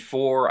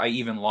before I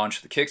even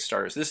launch the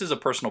Kickstarters. This is a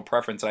personal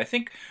preference, and I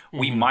think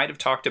we might have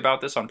talked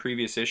about this on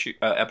previous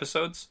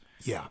episodes.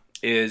 Yeah.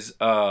 Is,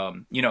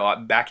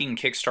 backing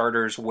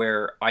Kickstarters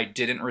where I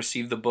didn't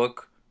receive the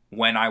book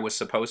when I was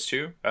supposed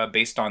to,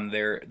 based on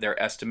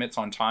their estimates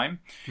on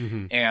time.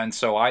 And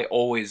so I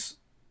always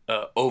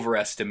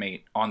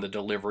overestimate on the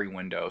delivery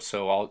window.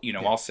 So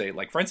I'll say,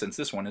 for instance,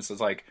 this one is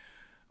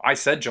I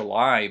said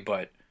July,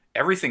 but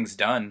everything's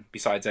done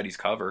besides Eddie's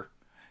cover.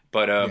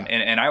 But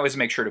and I always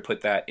make sure to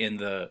put that in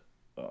the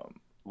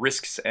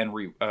risks and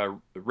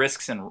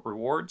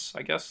rewards,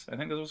 I guess. I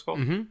think that's what it's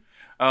called.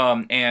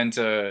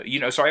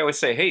 So I always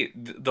say, hey,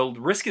 the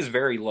risk is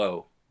very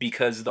low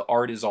because the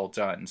art is all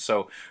done.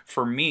 So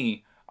for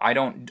me, I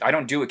don't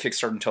do a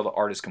Kickstarter until the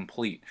art is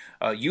complete.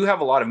 You have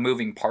a lot of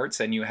moving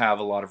parts and you have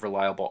a lot of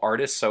reliable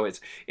artists. So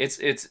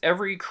it's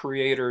every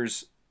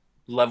creator's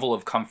level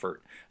of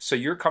comfort. So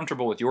you're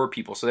comfortable with your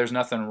people. So there's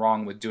nothing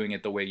wrong with doing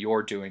it the way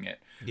you're doing it.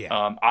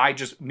 Yeah.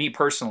 Me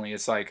personally,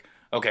 it's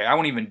okay, I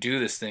won't even do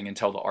this thing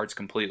until the art's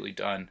completely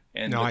done.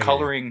 And the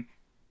coloring,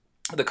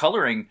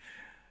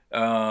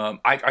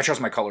 I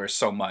trust my colorist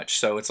so much.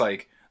 So it's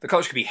the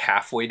colors could be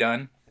halfway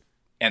done,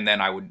 and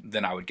then I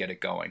would get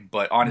it going.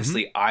 But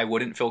honestly, I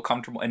wouldn't feel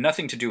comfortable, and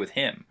nothing to do with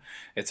him.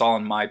 It's all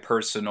in my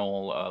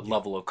personal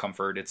level of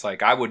comfort. It's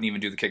I wouldn't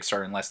even do the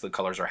Kickstarter unless the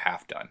colors are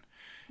half done.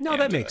 No,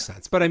 that makes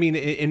sense. But I mean,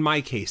 in my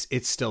case,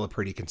 it's still a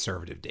pretty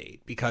conservative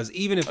date, because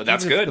even if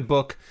the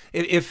book,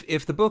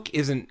 if the book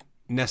isn't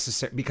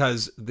necessary,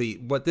 because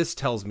what this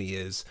tells me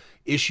is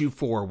issue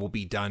 4 will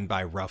be done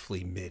by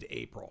roughly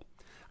mid-April.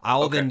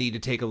 I'll then need to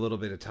take a little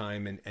bit of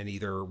time and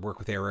either work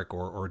with Eric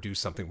or do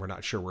something. We're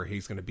not sure where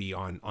he's going to be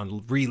on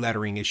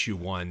re-lettering issue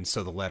 1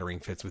 so the lettering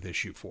fits with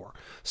issue 4.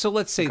 So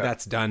let's say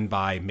that's done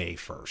by May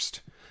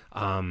 1st.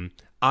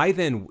 I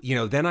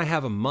then I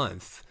have a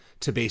month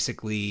to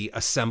basically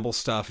assemble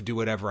stuff, do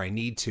whatever I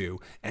need to,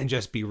 and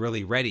just be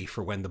really ready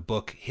for when the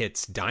book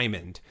hits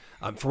Diamond,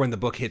 for when the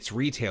book hits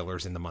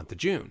retailers in the month of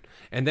June.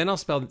 And then I'll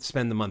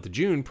spend the month of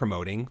June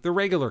promoting the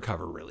regular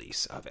cover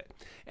release of it.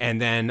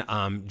 And then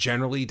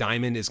generally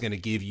Diamond is going to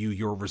give you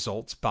your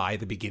results by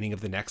the beginning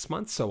of the next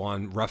month. So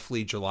on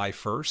roughly July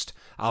 1st,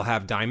 I'll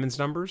have Diamond's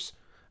numbers,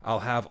 I'll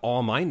have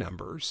all my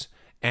numbers,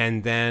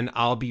 and then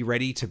I'll be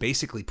ready to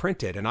basically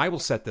print it. And I will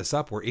set this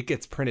up where it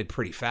gets printed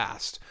pretty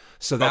fast.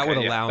 So that would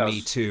allow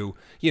me to,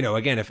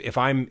 again, if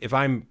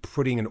I'm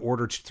putting an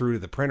order through to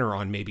the printer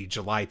on maybe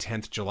July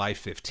 10th, July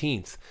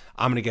 15th,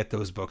 I'm going to get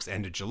those books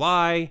end of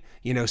July,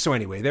 So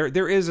anyway,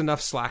 there is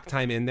enough slack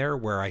time in there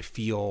where I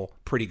feel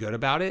pretty good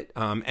about it.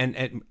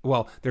 And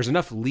there's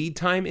enough lead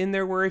time in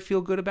there where I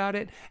feel good about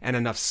it, and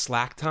enough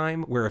slack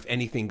time where if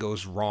anything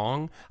goes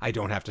wrong, I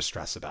don't have to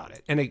stress about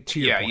it. And to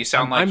your point, you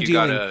sound like you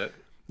got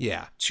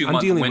Yeah, 2 I'm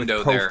month dealing window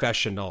with there.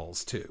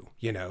 professionals too,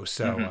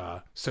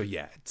 so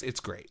yeah, it's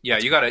great. Yeah,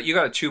 you got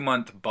a 2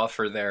 month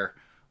buffer there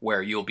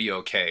where you'll be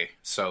okay.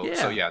 So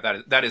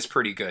yeah, that is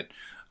pretty good.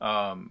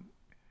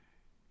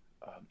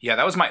 Yeah,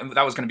 that was going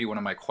to be one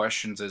of my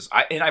questions.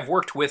 I've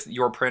worked with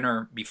your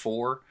printer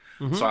before,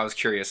 so I was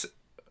curious.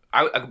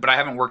 But I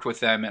haven't worked with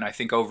them in I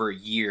think over a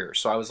year.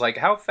 So I was like,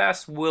 how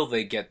fast will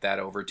they get that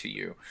over to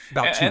you?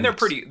 About 2 and they're weeks.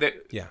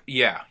 pretty.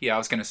 Yeah. I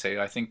was going to say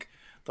I think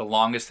the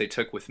longest they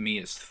took with me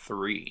is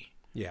 3.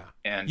 Yeah,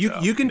 And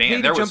you can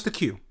pay to jump the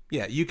queue.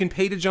 Yeah, you can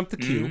pay to jump the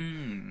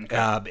queue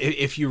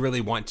if you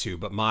really want to.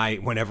 But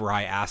whenever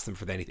I ask them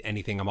for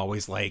anything, I'm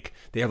always like,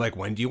 they're like,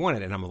 when do you want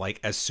it? And I'm like,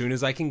 as soon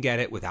as I can get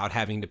it without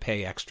having to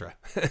pay extra.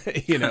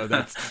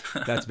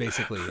 That's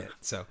basically it.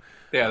 So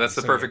yeah, that's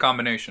the perfect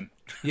combination.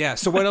 Yeah.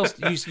 So what else?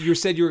 You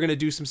said you were going to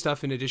do some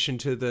stuff in addition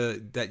to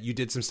that you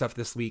did some stuff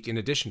this week in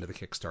addition to the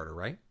Kickstarter,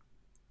 right?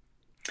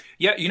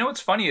 Yeah, you know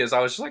what's funny is I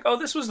was just like, oh,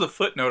 this was the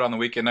footnote on the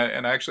weekend,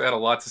 and I actually had a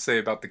lot to say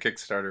about the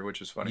Kickstarter,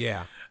 which is funny.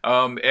 Yeah.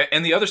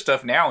 And the other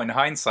stuff now, in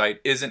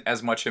hindsight, isn't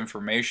as much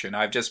information.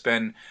 I've just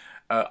been,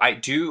 I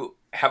do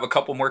have a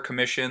couple more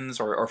commissions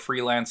or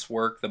freelance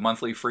work. The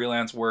monthly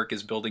freelance work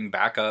is building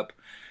back up,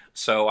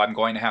 so I'm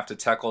going to have to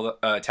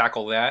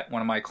tackle that.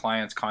 One of my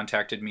clients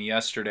contacted me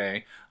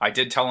yesterday. I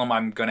did tell him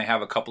I'm going to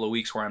have a couple of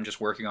weeks where I'm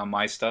just working on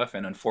my stuff,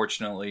 and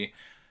unfortunately,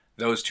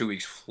 those 2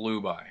 weeks flew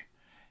by.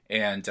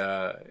 And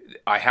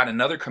I had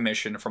another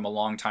commission from a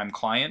longtime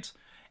client,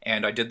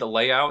 and I did the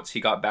layouts.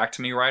 He got back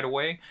to me right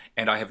away,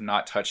 and I have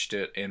not touched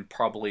it in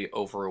probably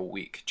over a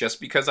week.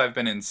 Just because I've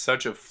been in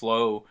such a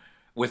flow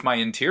with my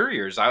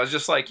interiors, I was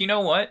just like, you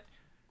know what,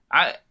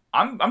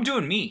 I'm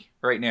doing me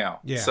right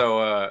now. Yeah.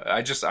 So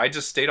I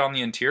just stayed on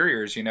the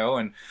interiors,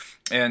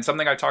 and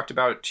something I talked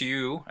about to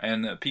you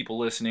and the people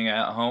listening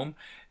at home.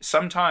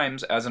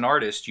 Sometimes as an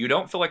artist, you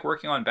don't feel like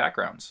working on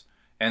backgrounds.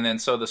 And then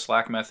so the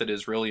Slack method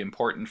is really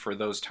important for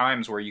those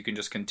times where you can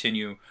just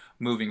continue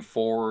moving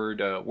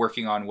forward,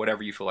 working on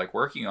whatever you feel like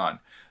working on.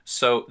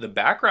 So the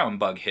background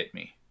bug hit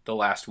me the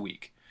last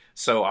week.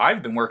 So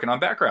I've been working on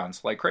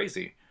backgrounds like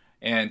crazy.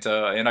 And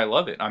I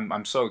love it.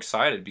 I'm so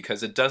excited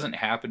because it doesn't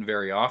happen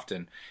very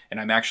often. And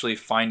I'm actually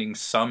finding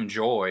some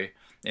joy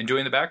in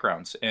doing the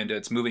backgrounds. And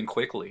it's moving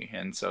quickly.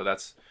 And so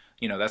that's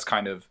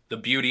kind of the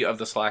beauty of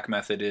the Slack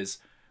method is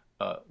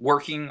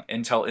working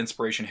until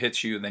inspiration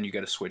hits you, and then you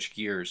got to switch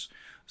gears.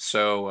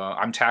 So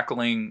I'm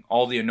tackling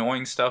all the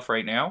annoying stuff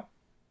right now,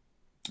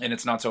 and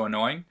it's not so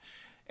annoying,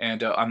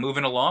 and I'm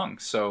moving along.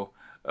 So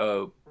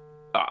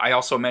I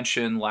also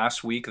mentioned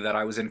last week that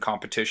I was in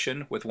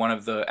competition with one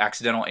of the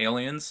Accidental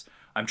Aliens.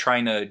 I'm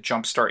trying to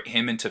jumpstart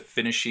him into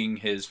finishing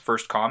his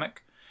first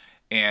comic,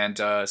 and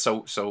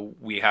so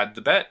we had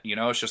the bet.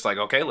 It's just like,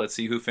 okay, let's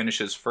see who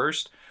finishes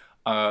first.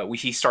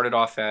 He started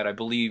off at, I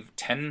believe,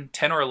 10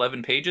 or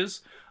 11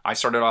 pages. I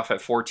started off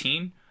at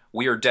 14.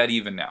 We are dead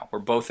even now. We're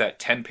both at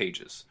 10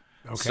 pages.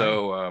 Okay.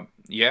 So,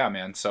 yeah,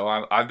 man. So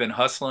I've been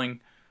hustling,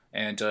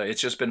 and it's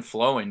just been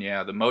flowing.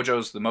 Yeah, the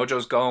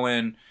mojo's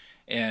going,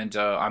 and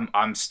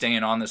I'm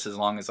staying on this as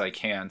long as I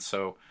can.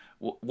 So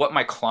what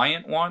my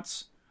client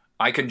wants,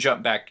 I can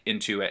jump back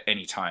into at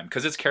any time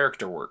because it's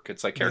character work.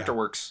 It's like character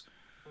works,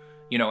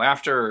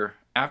 after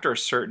a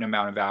certain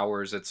amount of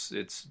hours,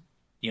 it's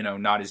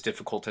not as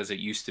difficult as it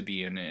used to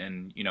be, and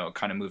it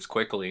kind of moves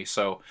quickly.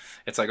 So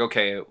it's like,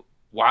 okay,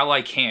 while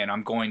I can,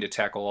 I'm going to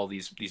tackle all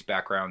these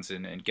backgrounds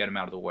and get them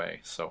out of the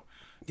way. So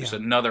there's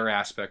another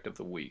aspect of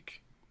the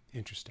week.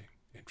 Interesting.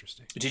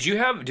 Did you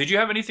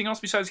have anything else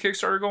besides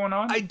Kickstarter going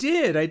on? I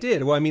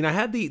did. Well, I mean, I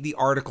had the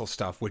article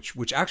stuff,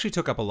 which actually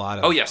took up a lot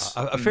of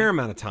a fair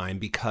amount of time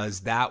because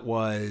that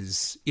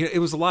was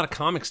it was a lot of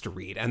comics to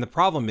read, and the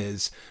problem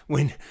is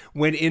when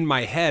in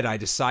my head I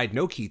decide,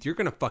 no, Keith, you're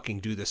gonna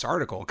fucking do this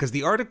article, because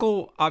the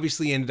article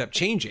obviously ended up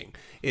changing.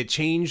 It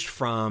changed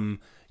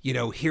from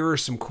here are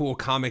some cool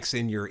comics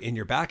in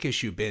your back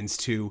issue bins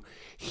to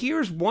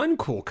here's one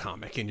cool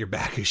comic in your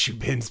back issue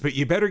bins, but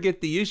you better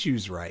get the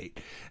issues right.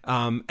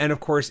 And of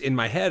course, in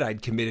my head,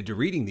 I'd committed to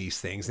reading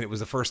these things, and it was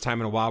the first time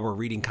in a while where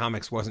reading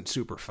comics wasn't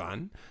super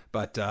fun.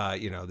 But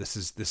this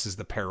is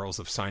the perils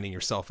of signing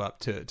yourself up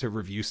to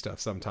review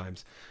stuff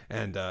sometimes.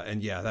 And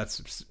yeah,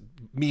 that's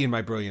me and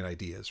my brilliant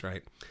ideas,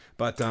 right?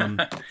 But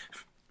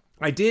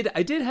I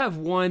did have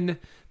one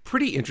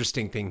pretty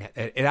interesting thing.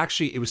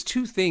 It was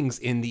two things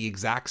in the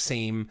exact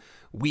same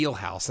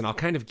wheelhouse, and I'll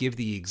kind of give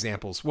the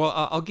examples. Well,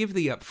 I'll give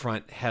the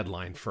upfront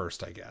headline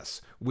first, I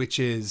guess, which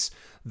is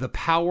the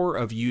power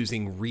of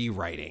using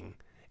rewriting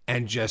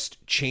and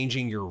just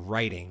changing your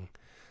writing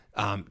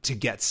to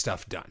get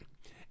stuff done.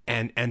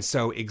 And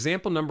so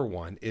example number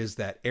one is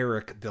that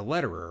Eric, the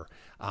letterer,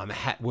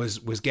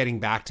 was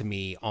getting back to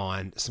me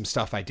on some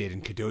stuff I did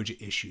in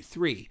Kadoja issue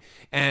 3.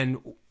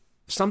 And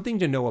something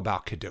to know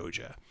about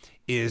Kadoja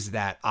is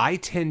that I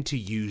tend to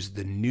use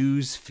the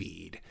news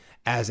feed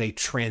as a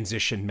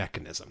transition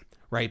mechanism,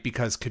 right?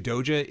 Because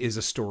Kadoja is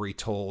a story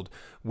told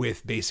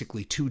with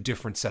basically two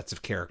different sets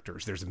of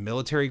characters. There's a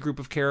military group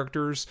of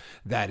characters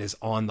that is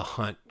on the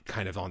hunt,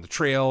 kind of on the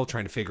trail,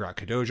 trying to figure out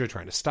Kadoja,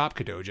 trying to stop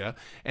Kadoja.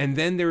 And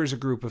then there's a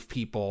group of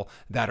people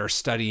that are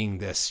studying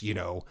this, you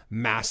know,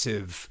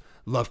 massive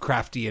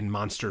Lovecraftian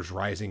monsters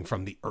rising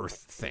from the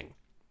earth thing.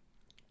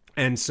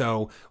 And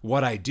so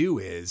what I do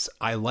is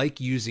I like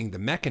using the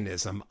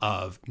mechanism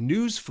of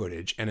news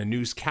footage and a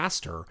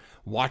newscaster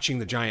watching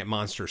the giant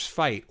monsters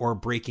fight or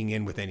breaking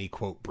in with any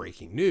quote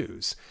breaking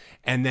news,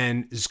 and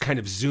then just kind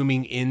of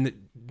zooming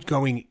in,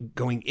 going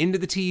into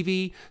the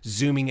TV,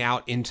 zooming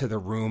out into the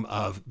room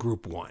of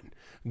group one,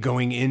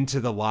 going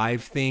into the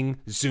live thing,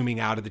 zooming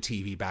out of the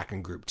TV back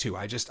in group two.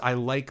 I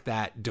like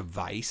that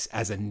device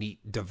as a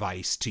neat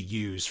device to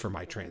use for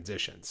my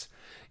transitions.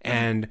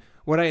 And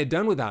what I had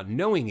done without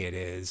knowing it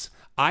is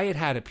I had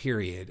had a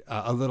period,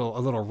 a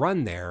little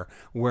run there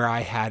where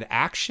I had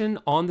action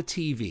on the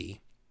TV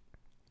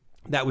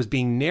that was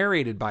being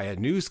narrated by a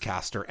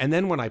newscaster. And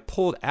then when I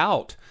pulled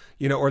out,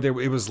 you know,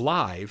 it was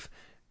live,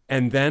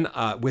 and then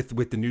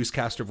with the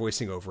newscaster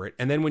voicing over it.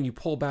 And then when you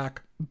pull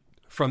back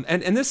from,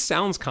 and this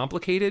sounds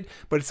complicated,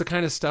 but it's the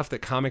kind of stuff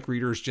that comic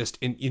readers just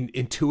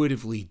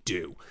intuitively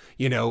do,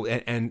 you know,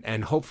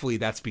 and hopefully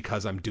that's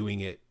because I'm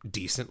doing it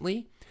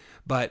decently.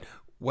 But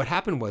what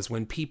happened was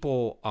when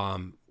people,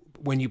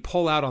 when you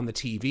pull out on the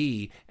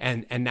TV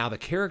and now the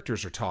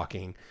characters are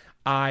talking,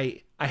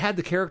 I had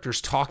the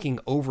characters talking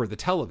over the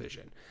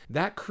television.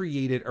 That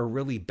created a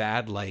really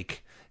bad,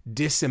 like,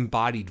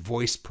 disembodied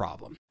voice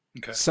problem.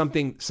 Okay.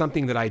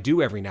 Something that I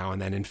do every now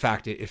and then, in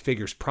fact, it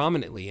figures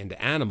prominently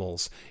into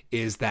Animals,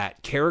 is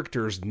that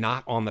characters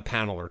not on the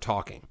panel are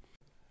talking.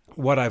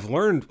 What I've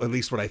learned, at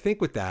least what I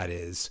think with that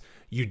is,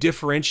 you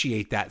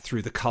differentiate that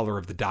through the color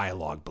of the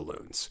dialogue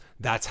balloons.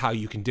 That's how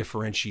you can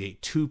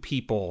differentiate two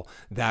people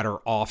that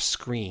are off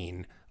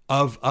screen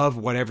of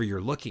whatever you're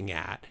looking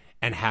at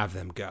and have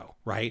them go,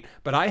 right?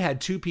 But I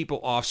had two people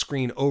off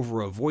screen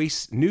over a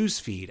voice news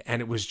feed,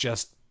 and it was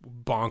just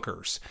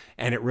bonkers,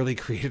 and it really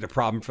created a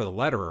problem for the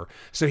letterer.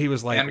 So he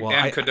was like,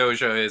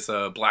 Kadoja is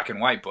a black and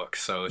white book,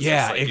 so it's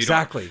yeah, just like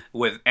exactly.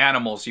 With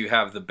Animals, you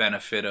have the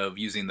benefit of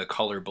using the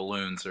color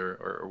balloons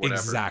or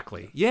whatever.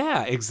 Exactly.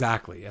 Yeah,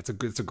 exactly. It's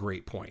a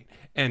great point.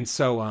 And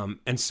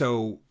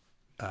so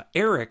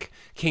Eric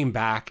came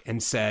back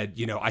and said,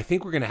 you know, I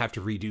think we're going to have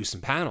to redo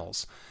some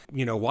panels.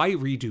 You know, why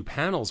redo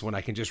panels when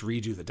I can just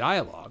redo the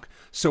dialogue?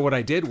 So what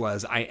I did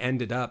was I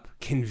ended up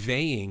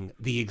conveying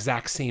the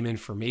exact same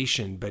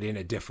information, but in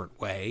a different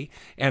way.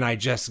 And I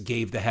just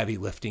gave the heavy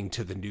lifting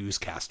to the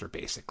newscaster,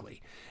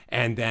 basically.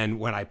 And then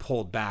when I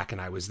pulled back and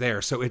I was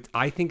there, so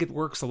I think it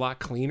works a lot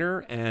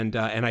cleaner. And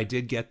I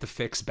did get the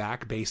fix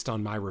back based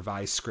on my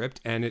revised script.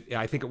 And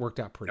I think it worked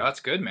out pretty. Oh, that's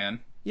good, man.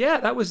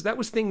 Yeah, that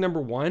was thing number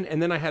one.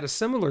 And then I had a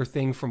similar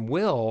thing from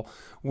Will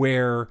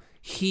where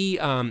he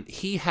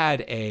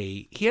had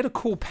a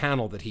cool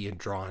panel that he had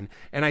drawn.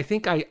 And I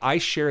think I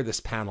share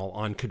this panel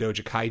on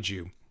Kadoja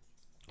Kaiju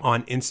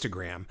on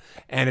Instagram.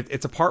 And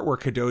it's a part where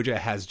Kadoja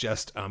has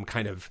just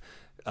kind of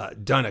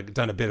done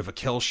a bit of a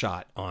kill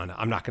shot on,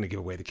 I'm not going to give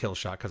away the kill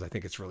shot because I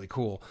think it's really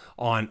cool,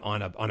 on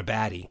a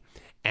baddie.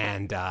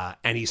 And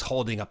he's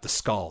holding up the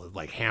skull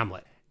like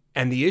Hamlet.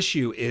 And the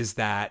issue is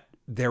that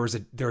there's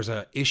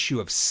a issue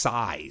of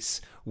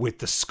size with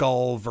the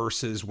skull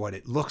versus what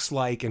it looks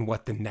like and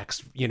what the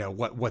next, you know,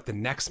 what the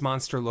next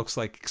monster looks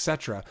like,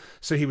 etc.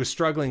 So he was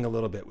struggling a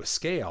little bit with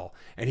scale,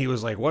 and he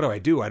was like,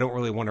 what do? I don't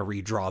really want to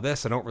redraw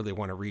this. I don't really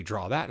want to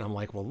redraw that. And I'm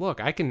like, well, look,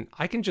 I can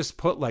just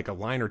put like a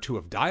line or two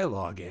of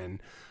dialogue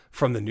in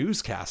from the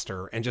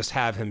newscaster and just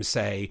have him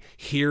say,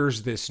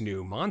 here's this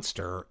new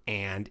monster,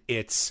 and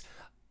it's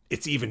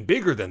even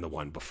bigger than the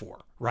one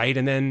before, right?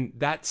 And then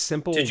that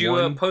simple. Did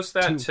you post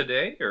that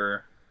today,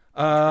 or?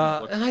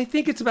 I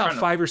think it's about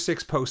 5 or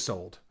 6 posts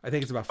old. I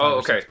think it's about 5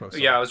 or 6 posts.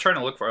 Yeah, I was trying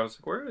to look for. I was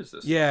like, where is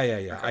this? Yeah.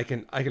 Okay. I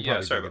can probably.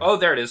 Yeah, sorry. Oh,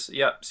 there it is.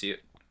 Yeah, see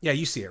it. Yeah,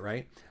 you see it,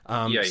 right?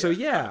 So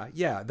yeah.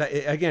 That,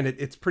 again,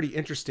 it's pretty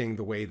interesting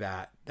the way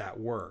that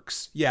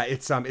works. Yeah,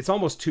 it's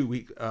almost a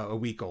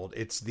week old.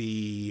 It's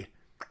the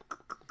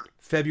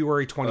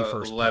February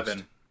 21st. 11.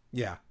 Post.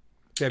 Yeah,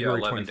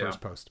 February 21st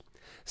post.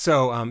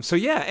 So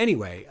yeah,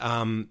 anyway,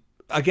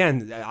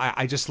 again,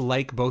 I just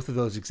like both of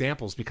those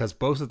examples because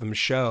both of them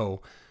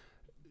show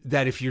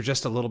that if you're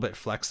just a little bit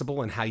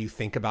flexible in how you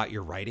think about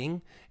your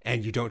writing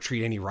and you don't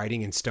treat any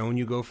writing in stone,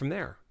 you go from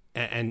there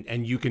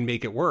and you can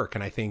make it work.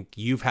 And I think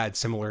you've had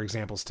similar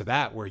examples to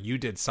that where you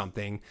did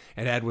something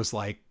and Ed was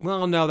like,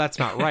 well, no, that's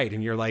not right.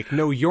 And you're like,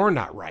 no, you're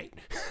not right.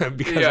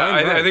 Because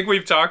I think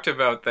we've talked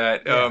about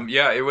that.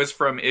 Yeah. It was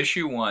from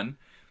issue 1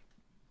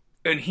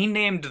 and he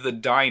named the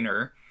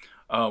diner,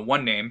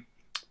 one name,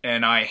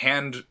 and I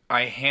hand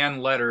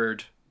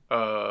lettered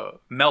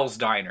Mel's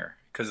Diner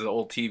because of the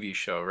old TV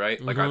show, right?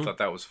 Like I thought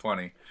that was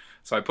funny,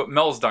 so I put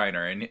Mel's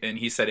Diner, and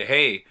he said,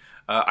 "Hey,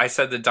 I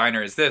said the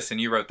diner is this, and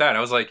you wrote that." I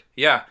was like,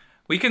 "Yeah,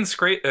 We can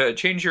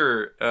change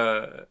your.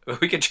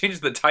 We can change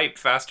the type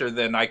faster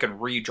than I can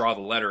redraw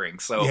the lettering.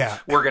 So Yeah.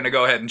 we're gonna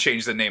go ahead and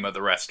change the name of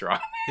the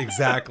restaurant.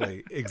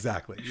 Exactly.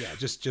 Yeah.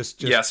 Just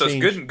Yeah. So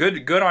change. it's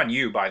good on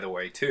you, by the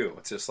way, too.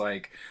 It's just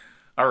like,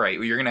 all right,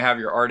 well, you're gonna have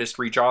your artist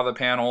redraw the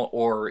panel,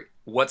 or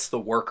what's the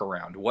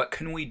workaround? What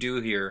can we do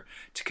here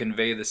to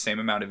convey the same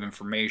amount of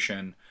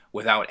information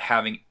without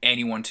having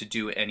anyone to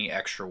do any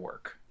extra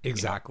work?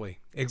 Exactly.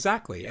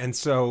 And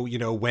so,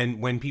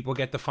 when people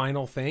get the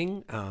final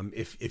thing,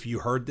 if you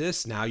heard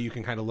this, now you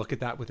can kind of look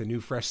at that with a new,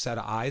 fresh set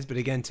of eyes. But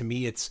again, to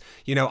me, it's,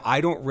 I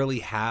don't really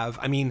have,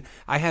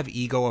 I have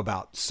ego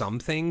about some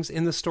things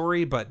in the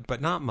story,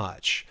 but not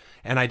much.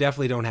 And I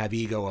definitely don't have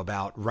ego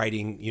about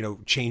writing,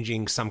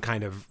 changing some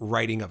kind of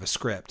writing of a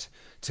script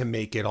to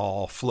make it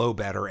all flow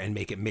better and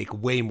make it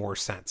make way more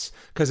sense.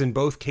 Because in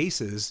both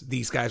cases,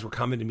 these guys were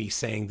coming to me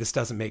saying, this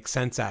doesn't make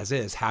sense as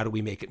is. How do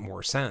we make it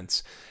more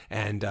sense?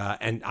 And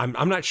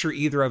I'm not sure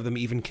either of them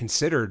even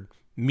considered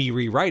me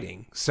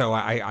rewriting. So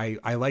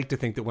I like to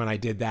think that when I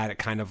did that, it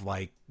kind of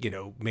like,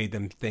 made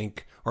them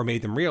think or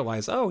made them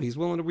realize, oh, he's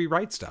willing to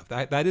rewrite stuff.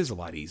 That is a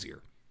lot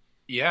easier.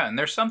 Yeah, and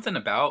there's something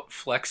about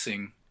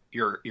flexing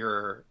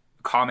your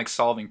comic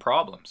solving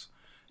problems.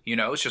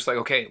 It's just like,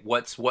 okay,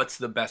 what's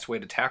the best way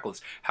to tackle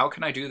this? How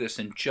can I do this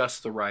in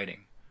just the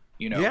writing?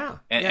 Yeah,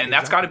 and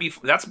that's exactly.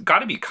 got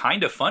to be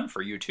kind of fun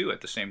for you too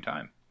at the same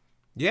time.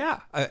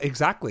 Yeah,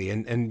 exactly.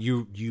 And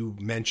you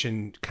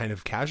mentioned kind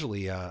of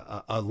casually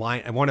a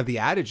line, one of the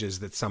adages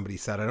that somebody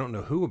said, I don't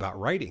know who, about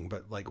writing,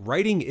 but like,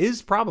 writing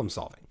is problem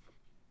solving.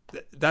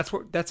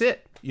 That's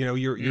it.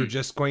 You're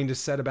just going to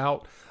set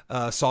about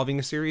solving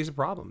a series of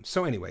problems.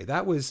 So anyway,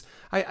 that was,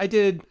 I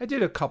did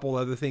a couple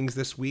other things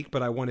this week,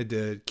 but I wanted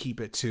to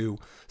keep it to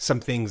some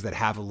things that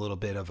have a little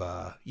bit of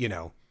a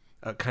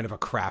kind of a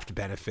craft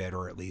benefit,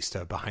 or at least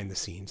a behind the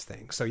scenes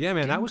thing. So yeah,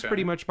 man, that was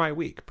pretty much my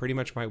week.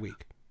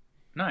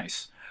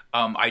 Nice.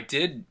 I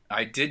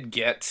did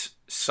get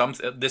some.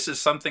 This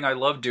is something I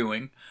love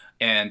doing,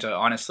 and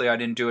honestly, I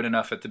didn't do it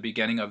enough at the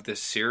beginning of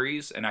this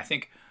series. And I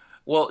think,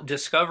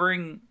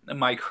 discovering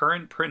my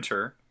current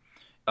printer,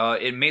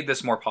 it made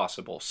this more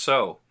possible.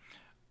 So,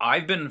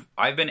 I've been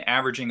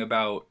averaging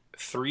about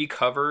 3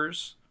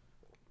 covers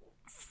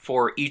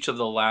for each of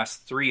the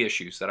last 3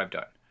 issues that I've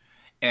done.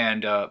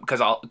 And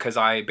because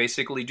I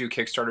basically do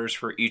Kickstarters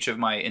for each of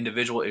my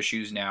individual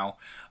issues now,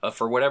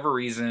 for whatever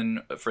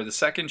reason, for the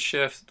second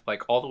shift,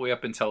 like all the way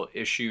up until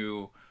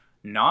issue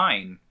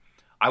 9,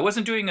 I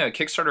wasn't doing a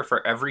Kickstarter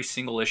for every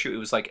single issue. It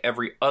was like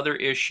every other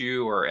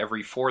issue or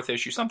every 4th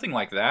issue, something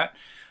like that.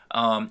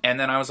 And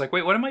then I was like,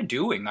 wait, what am I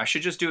doing? I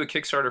should just do a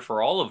Kickstarter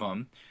for all of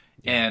them,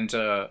 and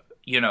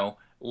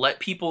let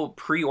people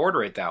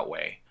pre-order it that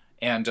way,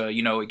 and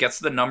it gets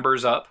the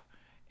numbers up.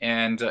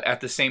 And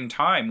at the same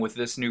time, with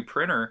this new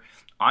printer,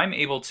 I'm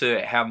able to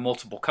have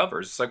multiple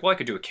covers. It's like, well, I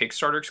could do a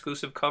Kickstarter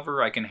exclusive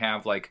cover. I can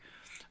have like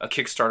a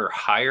Kickstarter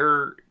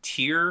higher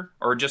tier,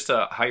 or just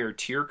a higher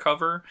tier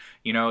cover.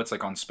 It's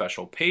like on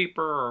special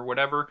paper or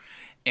whatever.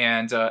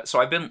 And so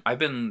I've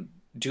been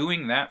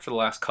doing that for the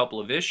last couple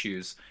of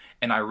issues,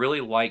 and I really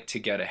like to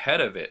get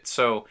ahead of it.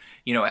 So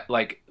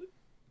like,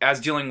 as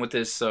dealing with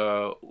this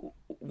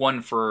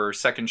one for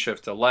Second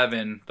Shift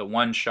 11, the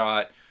one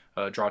shot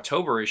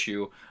Drawtober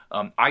issue.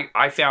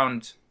 I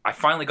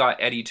finally got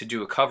Eddie to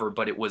do a cover,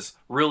 but it was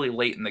really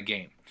late in the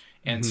game.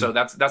 And so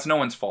that's no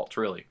one's fault,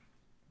 really.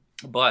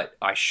 But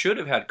I should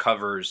have had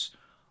covers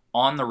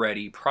on the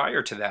ready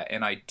prior to that,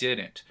 and I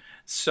didn't.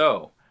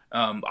 So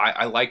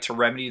I like to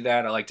remedy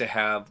that. I like to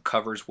have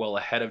covers well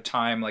ahead of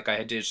time. Like I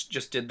had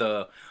just did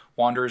the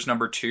Wanderers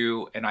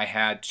 #2, and I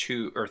had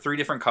 2 or 3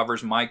 different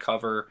covers, my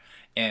cover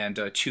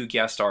and 2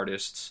 guest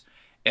artists.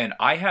 And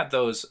I had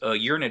those a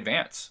year in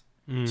advance.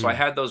 So I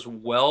had those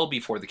well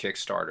before the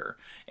Kickstarter.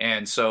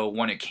 And so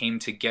when it came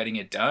to getting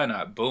it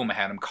done, boom, I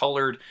had them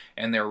colored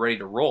and they're ready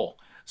to roll.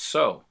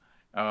 So,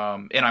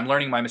 and I'm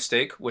learning my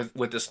mistake with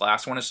this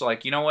last one. It's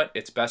like, you know what?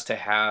 It's best to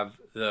have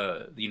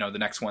the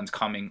next one's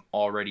coming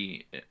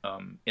already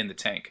in the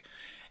tank.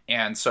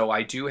 And so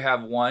I do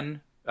have one.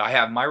 I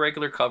have my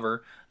regular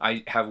cover.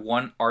 I have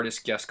one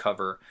artist guest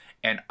cover.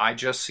 And I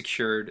just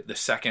secured the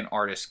second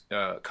artist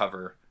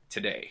cover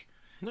today.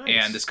 Nice.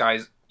 And this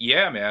guy's...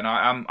 Yeah, man,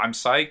 I'm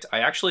psyched. I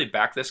actually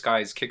backed this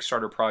guy's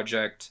Kickstarter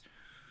project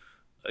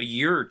a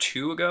year or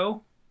 2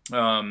 ago.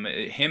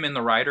 Him and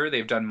the writer,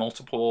 they've done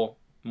multiple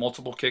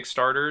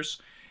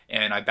Kickstarters,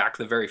 and I backed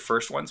the very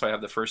first one, so I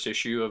have the first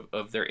issue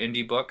of their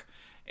indie book.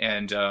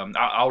 And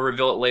I'll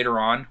reveal it later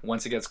on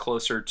once it gets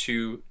closer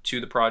to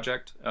the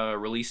project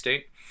release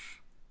date.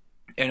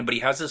 But he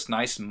has this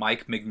nice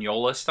Mike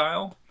Mignola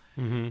style,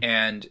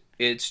 and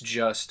it's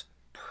just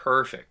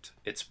perfect.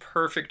 It's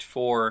perfect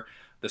for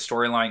the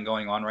storyline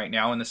going on right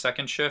now in the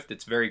second shift.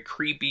 It's very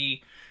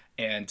creepy,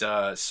 and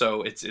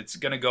so it's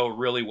going to go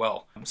really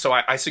well. So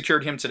I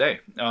secured him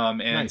today, and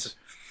nice.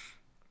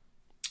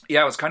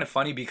 Yeah, it was kind of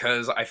funny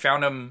because I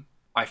found him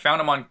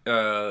on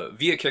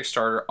via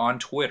Kickstarter on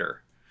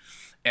Twitter,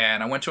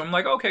 and I went to him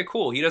like, okay,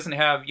 cool. He doesn't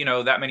have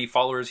that many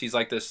followers. He's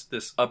like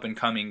this up and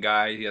coming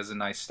guy. He has a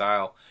nice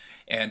style,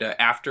 And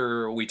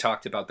after we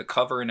talked about the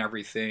cover and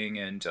everything,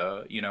 and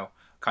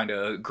kind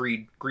of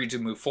agreed to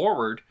move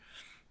forward,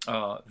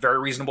 very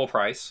reasonable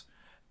price.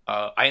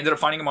 I ended up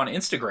finding him on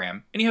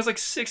Instagram, and he has like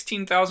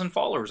 16,000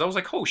 followers. I was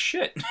like, oh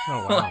shit.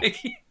 Oh, wow.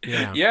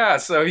 Yeah,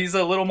 so he's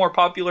a little more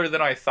popular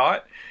than I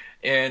thought.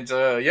 And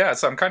so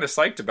I'm kind of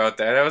psyched about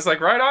that. I was like,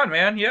 right on,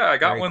 man. Yeah, I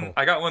got one. Cool.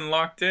 I got one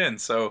locked in.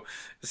 So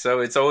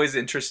it's always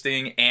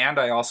interesting. And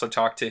I also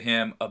talked to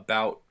him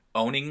about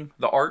owning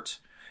the art,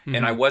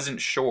 and I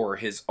wasn't sure.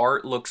 His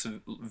art looks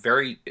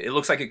it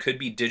looks like it could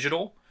be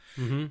digital.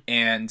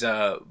 And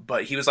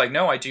but he was like,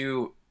 no, I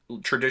do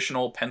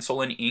traditional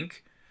pencil and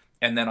ink,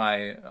 and then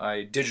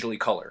I digitally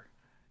color.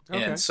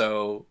 Okay. And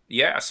so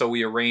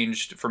we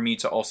arranged for me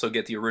to also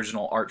get the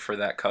original art for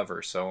that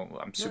cover. So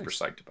I'm super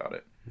psyched about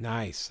it.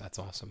 Nice. That's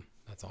awesome.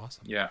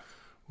 Yeah.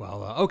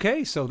 Well,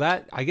 okay. So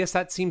I guess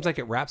that seems like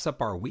it wraps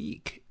up our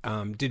week.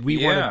 Did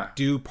we want to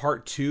do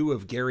part 2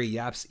 of Gary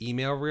Yap's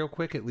email real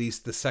quick? At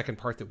least the second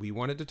part that we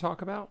wanted to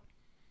talk about?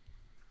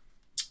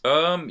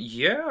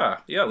 Yeah.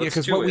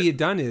 Because what we had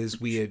done is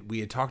we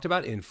had talked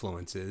about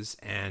influences,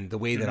 and the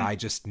way that I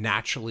just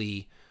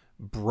naturally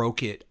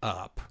broke it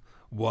up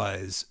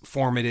was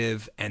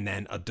formative and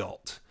then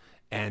adult.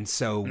 And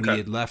so we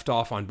had left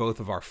off on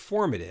both of our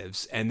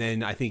formatives, and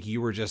then I think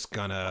you were just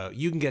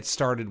you can get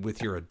started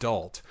with your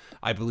adult.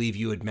 I believe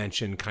you had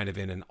mentioned kind of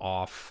in an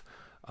off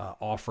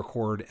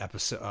record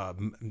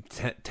episode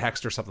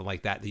text or something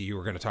like that you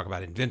were going to talk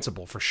about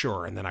Invincible for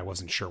sure, and then I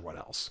wasn't sure what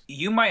else.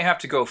 You might have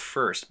to go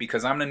first,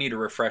 because I'm going to need a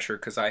refresher,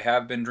 because I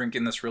have been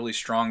drinking this really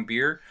strong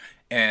beer,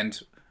 and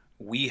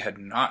we had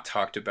not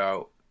talked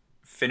about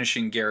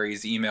finishing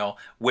Gary's email,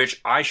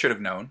 which I should have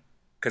known,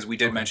 because we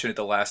did mention it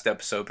the last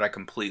episode, but I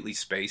completely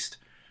spaced.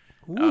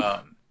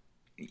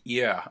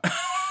 Yeah.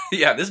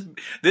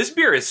 This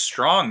beer is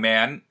strong,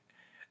 man.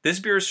 This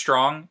beer is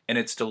strong, and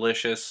it's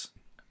delicious.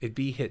 It'd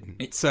be hitting.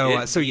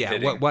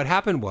 What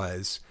happened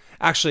was,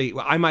 actually,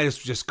 I might as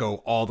well just go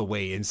all the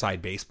way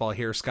inside baseball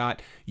here,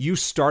 Scott. You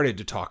started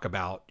to talk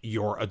about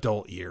your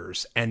adult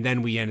years, and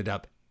then we ended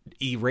up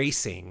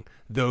erasing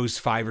those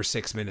 5 or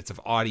 6 minutes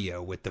of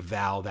audio with the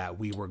vow that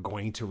we were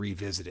going to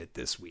revisit it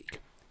this week.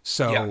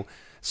 So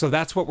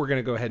that's what we're going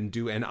to go ahead and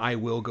do, and I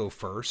will go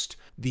first.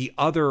 The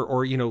other,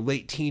 or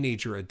late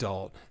teenager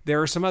adult,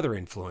 there are some other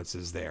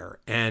influences there,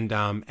 and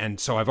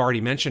so I've already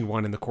mentioned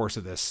one in the course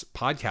of this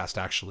podcast.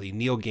 Actually,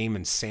 Neil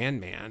Gaiman's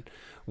Sandman,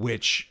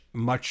 which,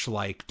 much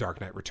like Dark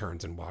Knight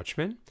Returns and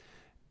Watchmen,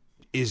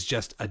 is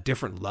just a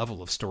different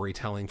level of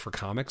storytelling for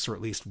comics, or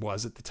at least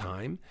was at the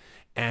time.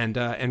 And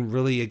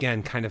really,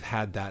 again, kind of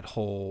had that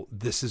whole,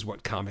 this is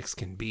what comics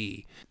can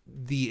be.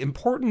 The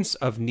importance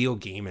of Neil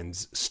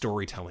Gaiman's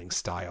storytelling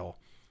style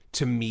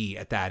to me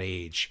at that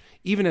age,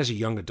 even as a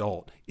young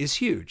adult, is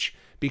huge.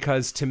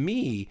 Because to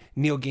me,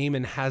 Neil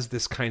Gaiman has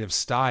this kind of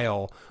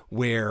style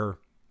where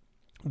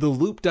the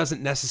loop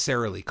doesn't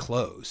necessarily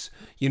close.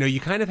 You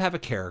kind of have a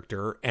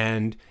character,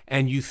 and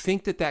you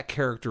think that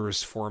character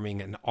is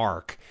forming an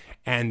arc,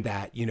 and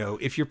that,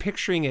 if you're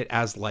picturing it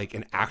as like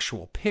an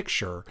actual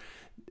picture,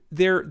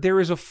 there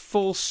is a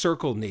full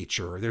circle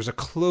nature. There's a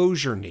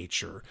closure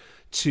nature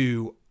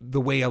to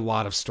the way a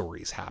lot of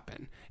stories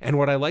happen. And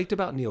what I liked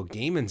about Neil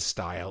Gaiman's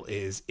style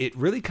is it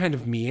really kind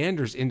of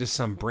meanders into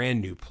some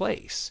brand new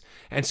place.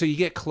 And so you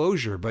get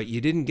closure, but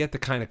you didn't get the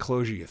kind of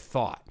closure you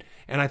thought.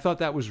 And I thought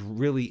that was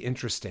really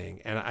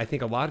interesting. And I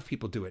think a lot of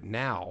people do it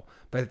now,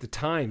 but at the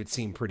time it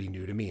seemed pretty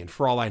new to me. And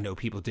for all I know,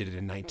 people did it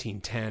in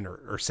 1910 or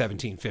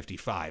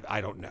 1755.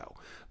 I don't know.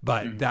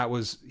 But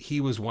he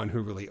was one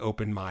who really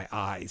opened my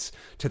eyes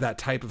to that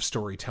type of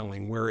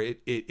storytelling where it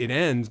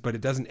ends, but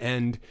it doesn't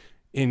end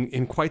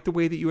in quite the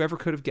way that you ever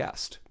could have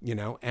guessed,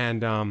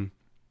 and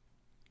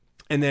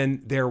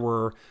then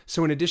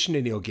so in addition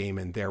to Neil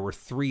Gaiman, there were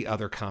 3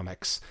 other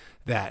comics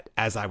that,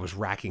 as I was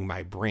racking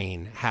my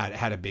brain,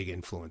 had a big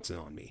influence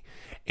on me.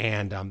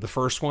 And the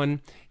first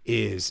one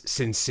is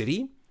Sin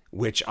City,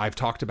 which I've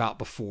talked about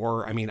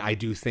before. I mean, I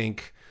do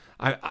think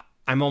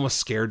I'm almost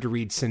scared to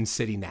read Sin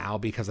City now,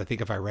 because I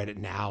think if I read it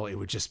now, it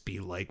would just be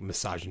like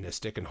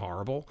misogynistic and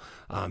horrible.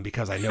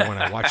 Because I know when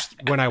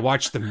I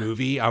watched the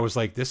movie, I was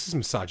like, this is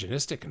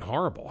misogynistic and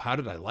horrible. How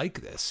did I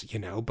like this?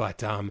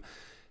 But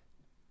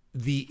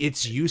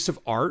its use of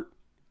art,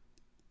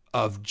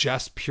 of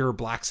just pure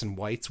blacks and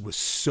whites, was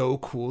so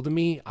cool to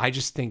me. I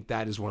just think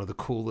that is one of the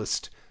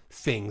coolest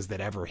things that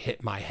ever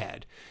hit my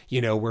head,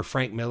 where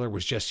Frank Miller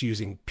was just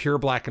using pure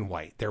black and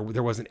white. There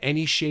wasn't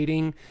any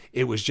shading.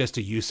 It was just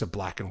a use of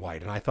black and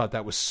white. And I thought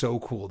that was so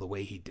cool the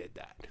way he did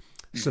that.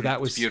 So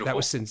that was beautiful. That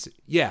was sincere.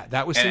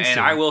 And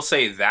I will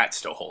say that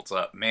still holds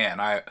up,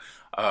 man.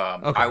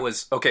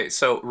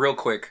 So real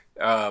quick,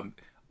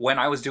 when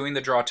I was doing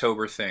the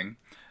Drawtober thing,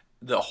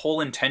 the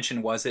whole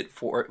intention was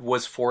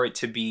for it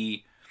to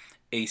be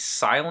a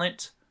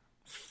silent,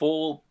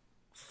 full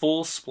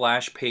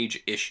splash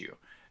page issue,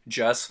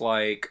 just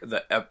like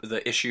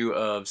the issue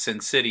of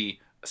Sin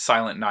City,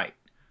 Silent Night,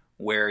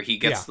 where he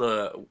gets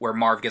where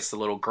Marv gets the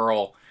little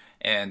girl,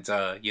 and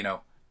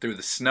through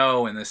the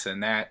snow and this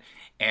and that.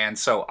 And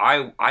so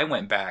I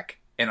went back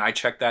and I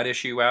checked that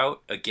issue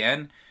out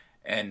again,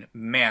 and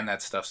man,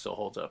 that stuff still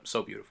holds up.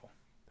 So beautiful.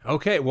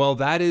 Okay, well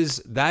that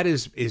is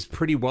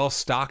pretty well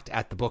stocked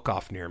at the Book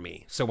Off near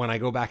me. So when I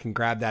go back and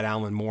grab that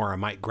Alan Moore, I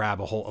might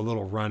grab a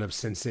little run of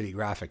Sin City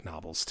graphic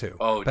novels too.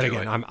 Oh, but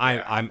again,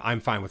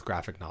 I'm fine with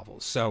graphic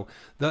novels. So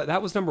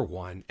that was number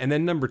one, and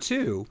then number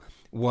two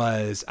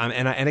was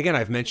and again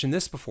I've mentioned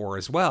this before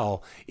as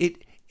well.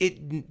 It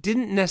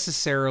didn't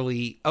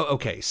necessarily. Oh,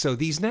 okay. So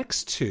these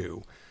next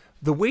two,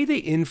 the way they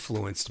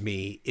influenced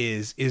me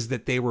is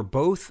that they were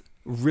both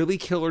really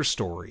killer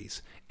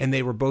stories, and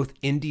they were both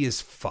indie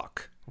as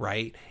fuck.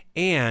 Right?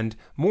 And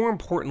more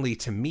importantly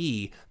to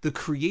me, the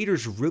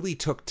creators really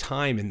took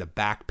time in the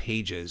back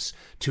pages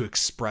to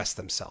express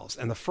themselves.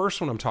 And the first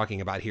one I'm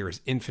talking about here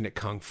is Infinite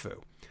Kung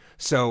Fu.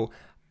 So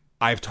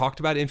I've talked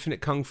about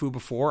Infinite Kung Fu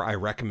before. I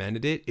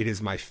recommended it. It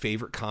is my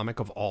favorite comic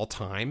of all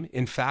time.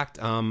 In fact,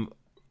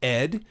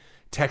 Ed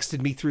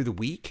texted me through the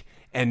week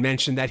and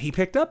mentioned that he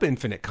picked up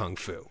Infinite Kung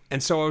Fu.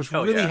 And so I was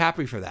really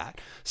happy for that.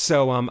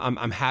 So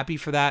I'm happy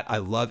for that. I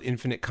love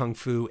Infinite Kung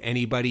Fu.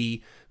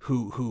 Anybody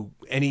who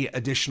any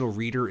additional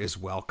reader is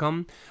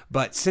welcome.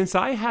 But since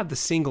I have the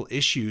single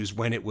issues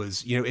when it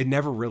was, it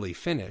never really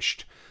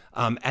finished,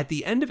 at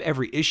the end of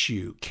every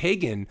issue,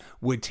 Kagan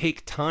would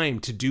take time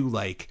to do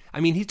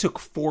he took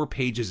 4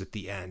 pages at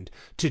the end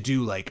to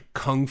do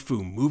Kung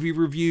Fu movie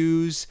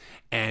reviews,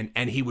 and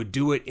he would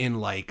do it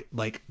in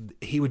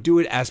he would do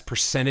it as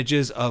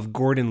percentages of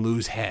Gordon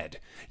Liu's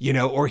head,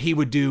 or he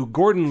would do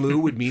Gordon Liu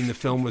would mean the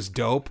film was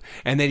dope,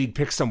 and then he'd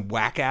pick some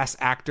whack ass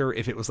actor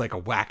if it was like a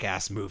whack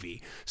ass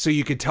movie. So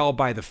you could tell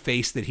by the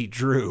face that he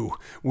drew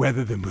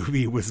whether the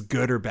movie was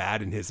good or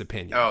bad in his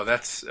opinion. Oh,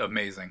 that's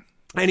amazing.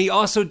 And he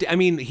also,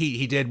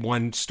 he did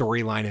one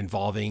storyline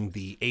involving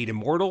the 8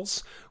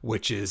 Immortals,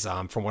 which is,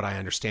 from what I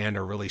understand,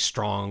 a really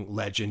strong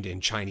legend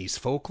in Chinese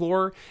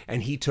folklore.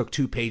 And he took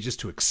 2 pages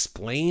to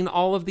explain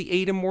all of the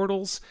 8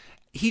 Immortals.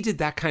 He did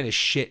that kind of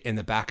shit in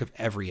the back of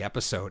every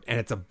episode. And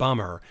it's a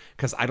bummer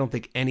because I don't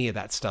think any of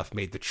that stuff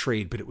made the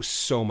trade, but it was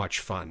so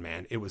much fun,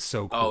 man. It was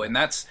so cool. Oh, and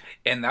that's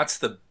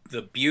the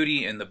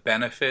beauty and the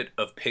benefit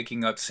of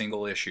picking up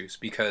single issues,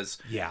 because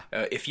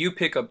if you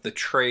pick up the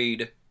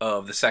trade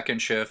of the Second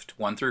Shift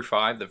 1 through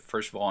 5, the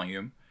first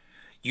volume,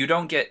 you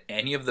don't get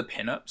any of the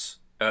pinups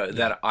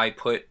that I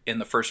put in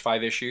the first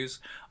 5 issues.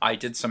 I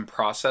did some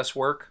process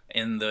work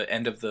in the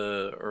end of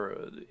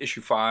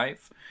issue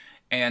 5.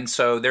 And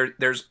so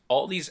there's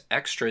all these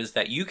extras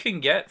that you can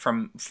get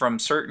from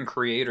certain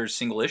creators'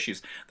 single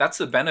issues. That's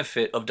the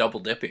benefit of double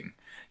dipping.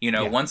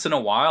 Once in a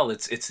while,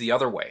 it's the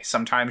other way.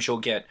 Sometimes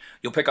you'll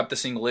pick up the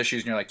single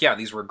issues and you're like, yeah,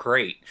 these were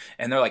great.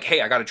 And they're like,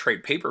 hey, I got a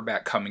trade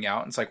paperback coming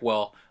out. And it's like,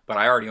 well, but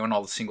I already own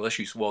all the single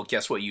issues. Well,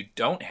 guess what? You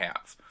don't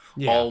have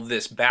all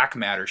this back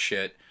matter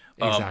shit,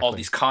 all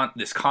these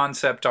this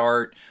concept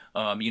art,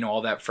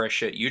 all that fresh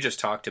shit you just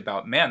talked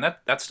about. Man,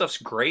 that stuff's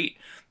great.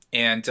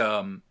 And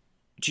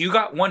do you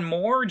got one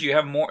more? Do you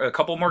have a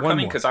couple more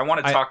coming? Because I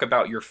want to talk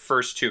about your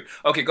first 2.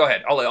 Okay, go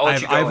ahead. I'll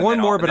let you go. I have one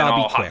more, but I'll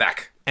be quick. Hop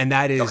back. And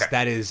that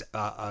is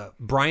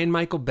Brian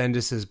Michael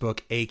Bendis'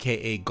 book,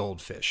 a.k.a.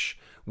 Goldfish,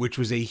 which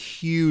was a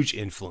huge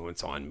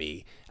influence on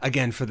me.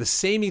 Again, for the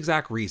same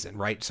exact reason,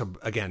 right? So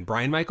again,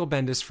 Brian Michael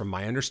Bendis, from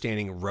my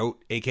understanding,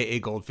 wrote a.k.a.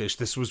 Goldfish.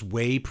 This was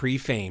way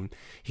pre-fame.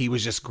 He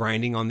was just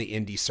grinding on the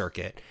indie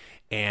circuit.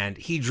 And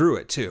he drew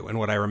it too. And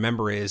what I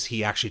remember is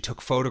he actually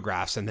took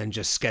photographs and then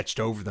just sketched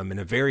over them in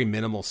a very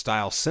minimal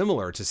style,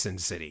 similar to Sin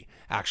City,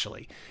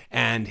 actually.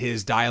 And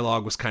his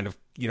dialogue was kind of,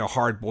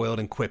 hard-boiled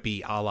and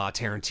quippy a la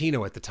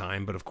Tarantino at the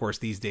time. But of course,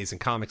 these days in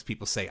comics,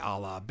 people say a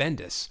la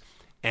Bendis.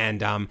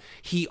 And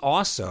he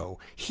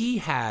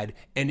had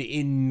an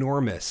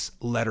enormous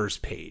letters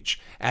page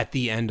at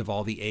the end of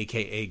all the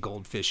AKA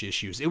Goldfish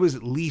issues. It was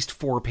at least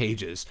 4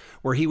 pages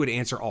where he would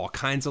answer all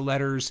kinds of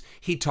letters.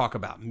 He'd talk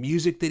about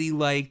music that he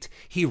liked.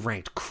 He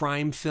ranked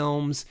crime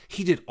films.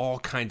 He did all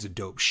kinds of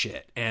dope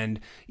shit. And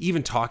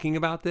even talking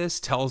about this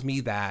tells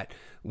me that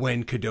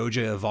when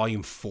Kadoja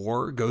Volume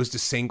 4 goes to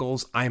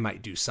singles, I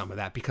might do some of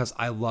that because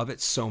I love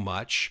it so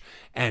much.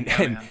 And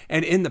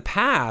in the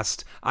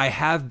past, I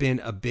have been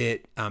a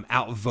bit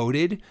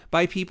outvoted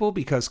by people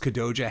because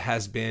Kadoja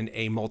has been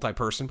a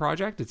multi-person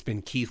project. It's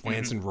been Keith,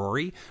 Lance, and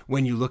Rory.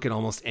 When you look at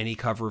almost any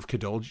cover of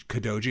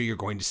Kadoja, you're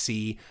going to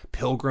see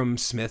Pilgrim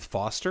Smith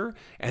Foster,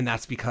 and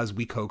that's because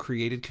we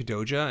co-created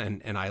Kadoja,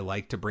 and I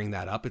like to bring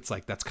that up. It's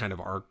like that's kind of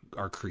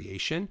our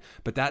creation.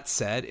 But that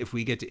said, if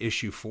we get to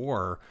issue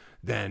 4,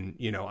 then,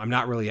 I'm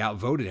not really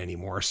outvoted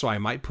anymore. So I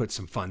might put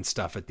some fun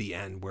stuff at the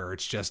end where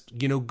it's just,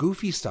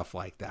 goofy stuff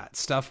like that.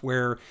 Stuff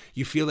where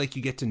you feel like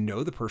you get to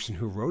know the person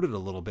who wrote it a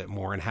little bit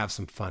more and have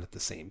some fun at the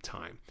same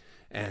time.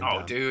 And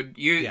dude,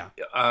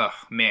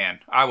 man,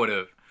 I would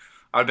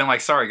have been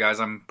like, sorry guys,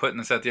 I'm putting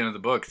this at the end of the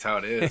book. It's how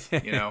it is.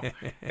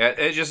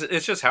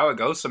 It's just how it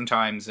goes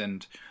sometimes.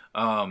 And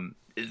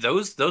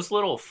those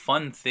little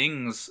fun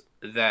things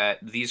that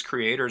these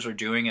creators are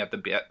doing at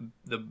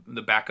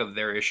the back of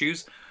their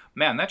issues,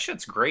 man, that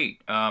shit's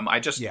great.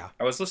 I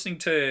was listening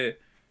to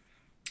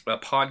a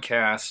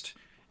podcast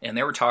and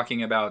they were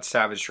talking about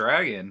Savage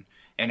Dragon,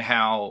 and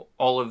how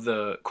all of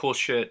the cool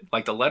shit,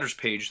 like the letters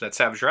page that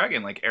Savage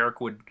Dragon, like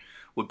Eric would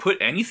put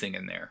anything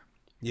in there.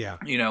 Yeah.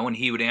 And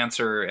he would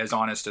answer as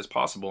honest as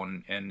possible.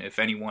 And if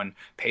anyone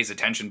pays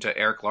attention to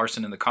Eric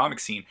Larson in the comic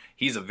scene,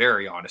 he's a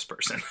very honest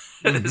person.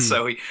 Mm-hmm.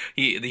 So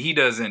he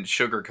doesn't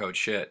sugarcoat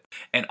shit.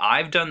 And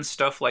I've done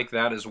stuff like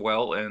that as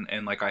well.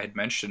 And like I had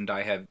mentioned,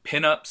 I have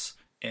pinups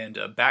and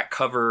back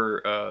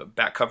cover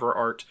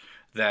art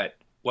that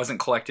wasn't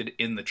collected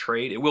in the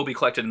trade. It will be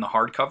collected in the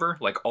hardcover.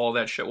 Like all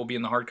that shit will be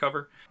in the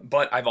hardcover.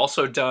 But I've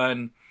also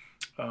done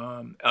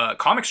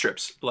comic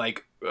strips.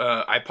 Like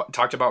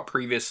talked about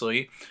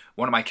previously,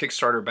 one of my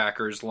Kickstarter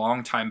backers,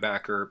 longtime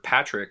backer,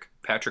 Patrick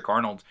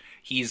Arnold,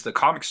 he's the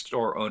comic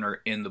store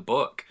owner in the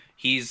book.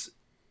 He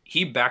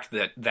backed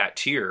that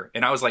tier.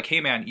 And I was like,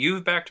 hey man,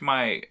 you've backed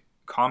my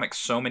comics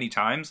so many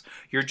times,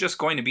 you're just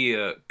going to be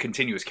a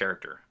continuous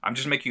character. I'm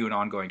just making you an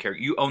ongoing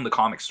character. You own the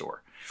comic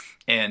store.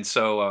 And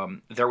so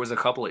there was a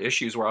couple of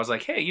issues where I was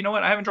like, hey, you know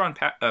what? I haven't drawn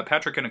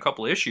Patrick in a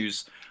couple of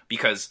issues,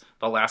 because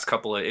the last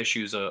couple of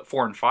issues,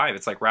 4 and 5,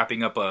 it's like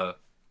wrapping up a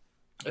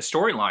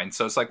storyline.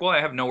 So it's like, well, I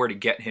have nowhere to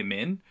get him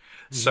in.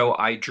 Mm-hmm. So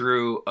I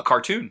drew a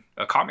cartoon,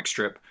 a comic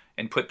strip,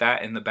 and put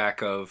that in the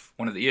back of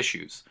one of the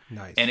issues.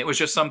 Nice. And it was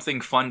just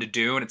something fun to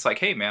do. And it's like,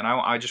 hey, man,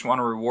 I just want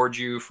to reward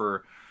you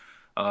for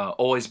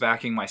always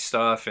backing my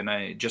stuff.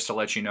 And just to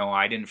let you know,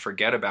 I didn't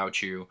forget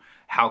about you.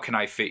 How can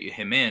I fit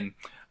him in?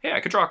 Hey, I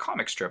could draw a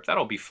comic strip.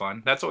 That'll be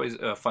fun. That's always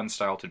a fun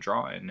style to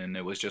draw in. And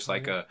it was just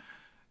like a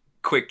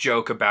quick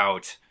joke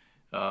about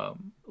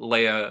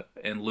Leia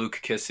and Luke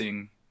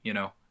kissing,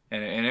 and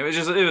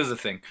it was a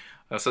thing.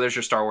 So there's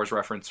your Star Wars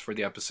reference for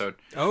the episode.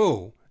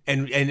 Oh,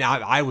 and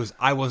I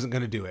wasn't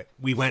going to do it.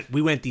 We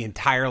went the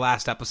entire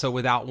last episode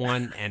without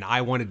one, and I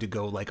wanted to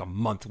go like a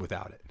month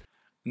without it.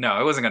 No,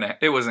 it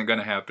wasn't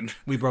gonna happen.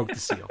 We broke the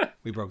seal.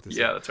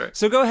 Yeah, that's right.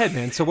 So go ahead,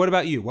 man. So what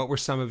about you? What were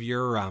some of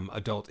your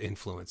adult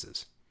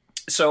influences?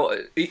 So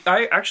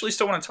I actually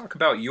still want to talk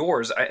about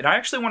yours, and I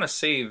actually want to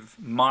save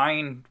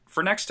mine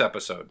for next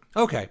episode.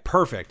 Okay,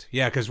 perfect.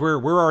 Yeah, because we're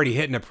already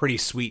hitting a pretty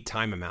sweet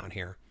time amount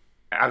here.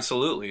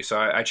 Absolutely. So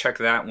I checked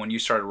that when you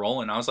started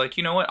rolling. I was like,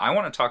 you know what? I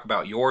want to talk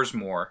about yours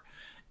more,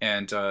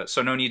 and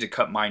so no need to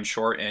cut mine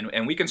short,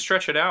 and we can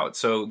stretch it out.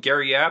 So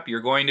Gary Yap,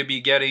 you're going to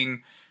be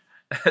getting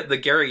the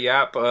Gary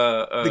Yap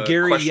the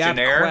Gary Yap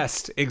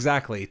quest,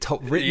 exactly,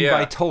 written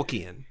by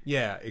Tolkien.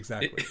 Yeah,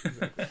 exactly.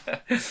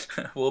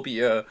 We'll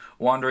be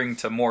wandering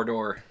to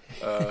Mordor.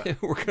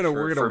 We're gonna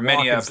walk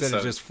many instead episodes.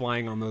 Of just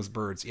flying on those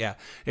birds. Yeah,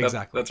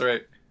 exactly. That's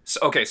right.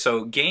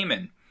 So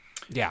Gaiman.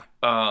 Yeah.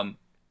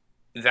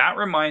 That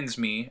reminds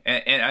me,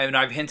 and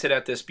I've hinted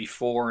at this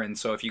before, and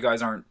so if you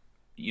guys aren't,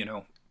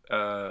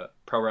 pro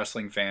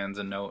wrestling fans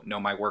and know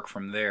my work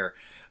from there,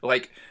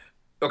 like.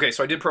 Okay,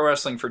 so I did pro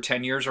wrestling for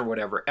 10 years or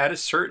whatever. At a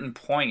certain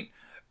point,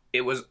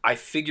 I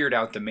figured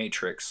out the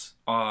matrix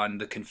on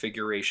the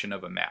configuration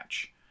of a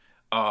match.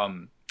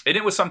 And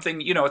it was something,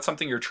 it's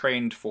something you're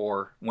trained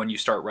for when you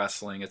start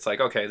wrestling. It's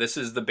like, okay, this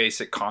is the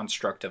basic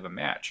construct of a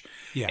match.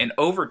 Yeah. And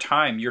over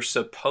time, you're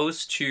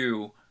supposed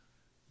to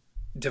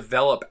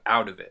develop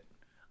out of it.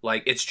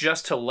 Like, it's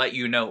just to let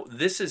you know,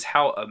 this is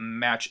how a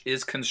match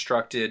is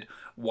constructed,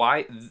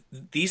 why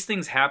these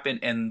things happen,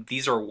 and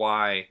these are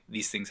why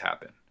these things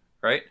happen,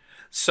 right?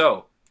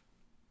 So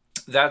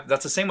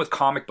that's the same with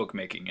comic book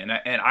making, and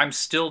I'm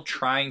still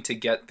trying to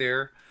get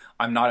there.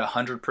 I'm not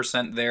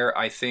 100% there.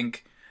 I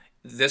think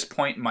this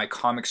point in my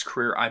comics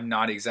career, I'm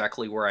not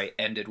exactly where I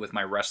ended with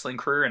my wrestling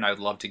career, and I'd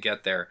love to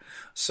get there.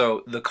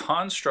 So the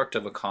construct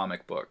of a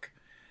comic book,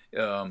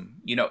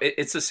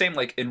 it's the same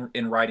like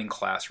in writing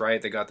class,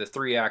 right? They got the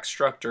 3-act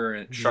structure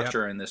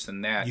and this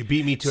and that. You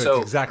beat me to it. It's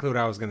exactly what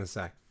I was going to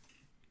say.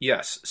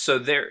 Yes. So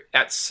there,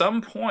 at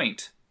some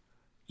point,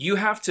 you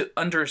have to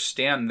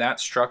understand that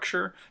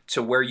structure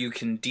to where you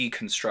can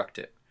deconstruct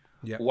it.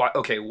 Yep.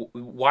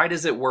 Why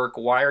does it work?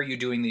 Why are you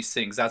doing these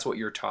things? That's what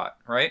you're taught,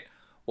 right?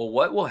 Well,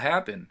 what will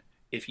happen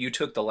if you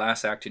took the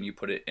last act and you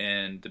put it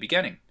in the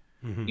beginning,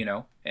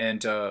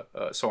 and so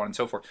on and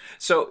so forth.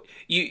 So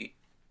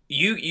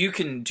you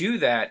can do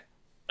that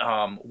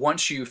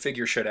once you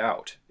figure shit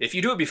out. If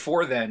you do it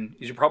before then,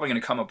 you're probably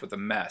going to come up with a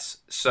mess.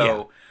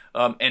 So,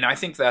 and I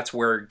think that's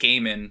where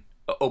Gaiman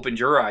opened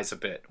your eyes a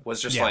bit,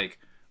 was just like,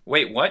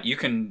 wait, what? You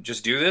can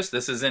just do this?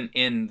 This isn't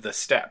in the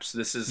steps.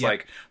 This is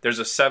like, there's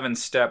a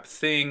 7-step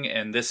thing,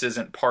 and this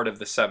isn't part of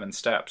the 7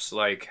 steps.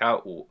 Like,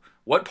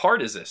 what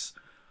part is this?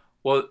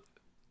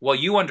 Well,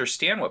 you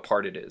understand what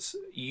part it is.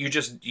 You're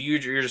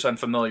just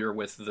unfamiliar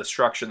with the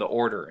structure, the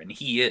order, and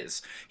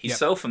he's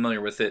so familiar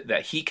with it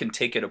that he can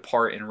take it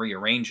apart and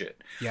rearrange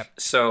it. Yep.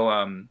 So,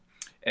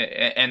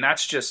 and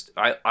that's just,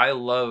 I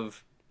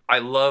love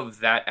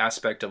that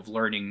aspect of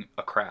learning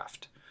a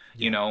craft.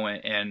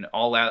 And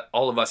all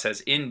of us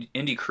as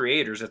indie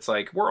creators, it's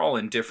like we're all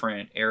in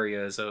different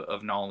areas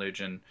of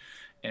knowledge,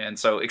 and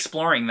so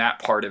exploring that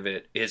part of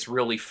it is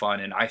really fun.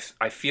 And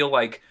I feel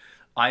like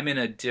I'm in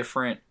a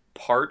different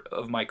part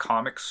of my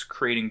comics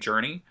creating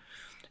journey.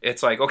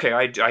 It's like, okay,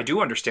 I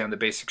do understand the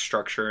basic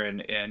structure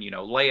and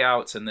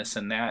layouts and this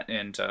and that,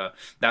 and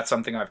that's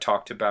something I've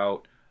talked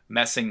about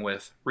messing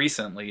with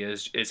recently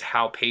is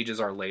how pages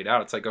are laid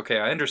out. It's like, okay,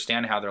 I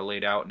understand how they're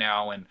laid out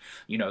now, and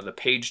the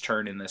page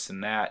turn and this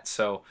and that.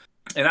 So,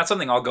 and that's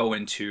something I'll go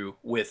into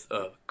with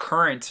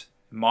current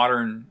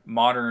modern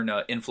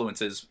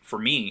influences for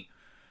me,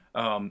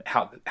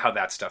 how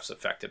that stuff's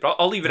affected. But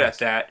I'll leave it at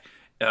that,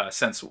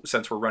 since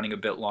we're running a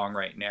bit long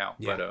right now.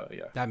 Yeah, but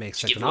yeah, that makes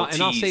sense.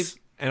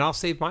 And I'll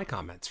save my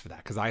comments for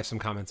that, because I have some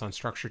comments on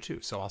structure too.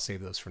 So I'll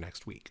save those for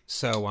next week.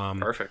 So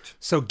perfect.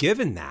 So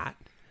given that,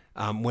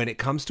 when it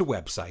comes to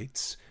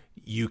websites,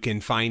 you can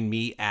find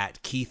me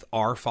at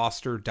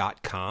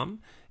keithrfoster.com.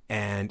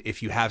 And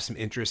if you have some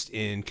interest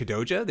in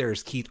Kadoja,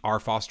 there's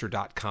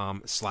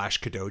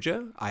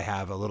keithrfoster.com/Kadoja. I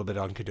have a little bit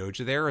on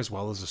Kadoja there, as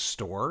well as a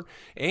store.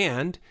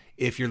 And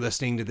if you're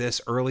listening to this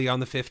early on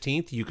the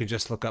 15th, you can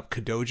just look up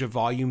Kadoja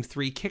Volume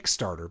 3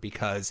 Kickstarter,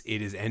 because it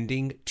is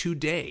ending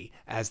today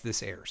as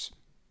this airs.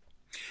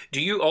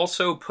 Do you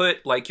also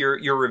put like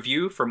your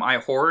review from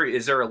iHorror?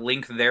 Is there a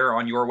link there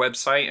on your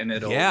website, and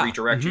it'll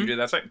redirect you to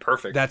that site?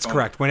 Perfect. That's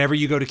correct. Whenever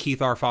you go to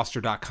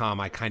keithrfoster.com,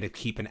 I kind of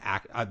keep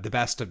the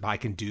best I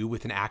can do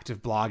with an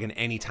active blog, and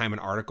anytime an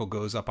article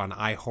goes up on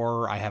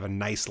iHorror, I have a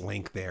nice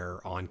link there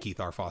on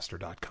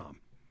keithrfoster.com.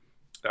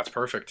 That's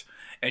perfect.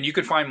 And you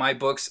can find my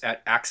books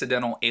at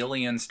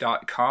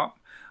accidentalaliens.com.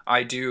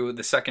 I do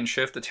The Second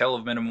Shift, The Tale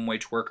of Minimum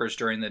Wage Workers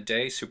During the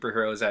Day,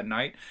 Superheroes at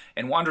Night,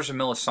 and Wanderers of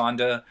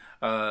Melisande,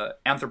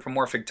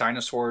 Anthropomorphic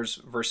Dinosaurs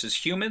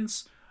versus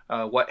Humans.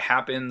 What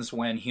happens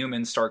when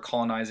humans start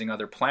colonizing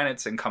other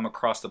planets and come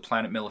across the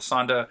planet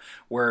Melisande,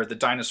 where the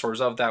dinosaurs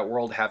of that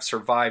world have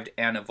survived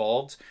and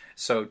evolved.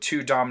 So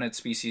two dominant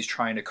species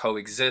trying to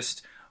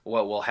coexist.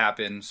 What will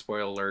happen?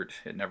 Spoiler alert,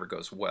 it never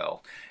goes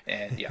well.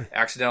 And yeah,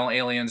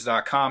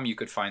 accidentalaliens.com, you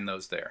could find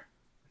those there.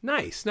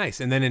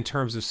 Nice. And then in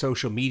terms of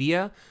social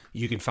media,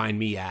 you can find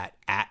me at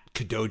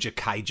Kadoja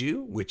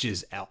Kaiju, which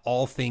is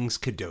all things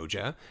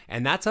Kadoja.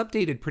 And that's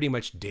updated pretty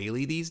much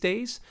daily these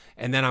days.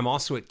 And then I'm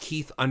also at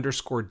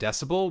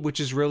Keith_Decibel,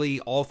 which is really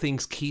all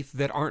things Keith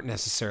that aren't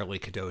necessarily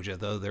Kadoja,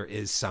 though there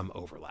is some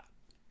overlap.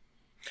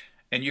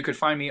 And you could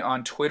find me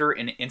on Twitter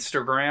and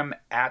Instagram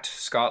at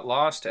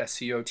ScottLost,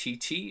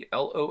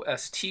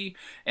 ScottLost,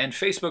 and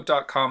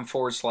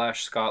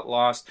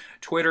Facebook.com/ScottLost.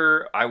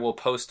 Twitter, I will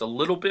post a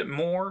little bit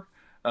more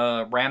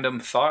random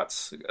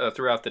thoughts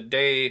throughout the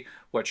day,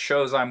 what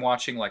shows I'm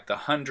watching, like The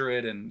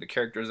 100, and the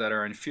characters that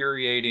are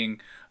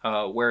infuriating,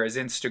 whereas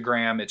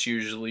Instagram, it's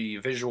usually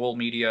visual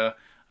media,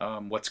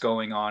 what's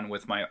going on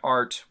with my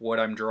art, what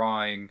I'm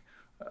drawing,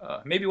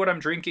 maybe what I'm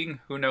drinking,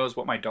 who knows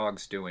what my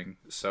dog's doing,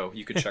 so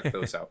you could check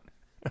those out.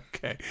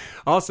 Okay,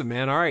 awesome,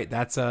 man. All right,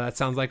 that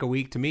sounds like a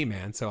week to me,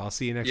 man, so I'll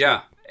see you next week.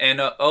 Yeah, and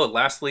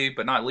lastly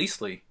but not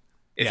leastly,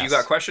 if you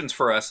got questions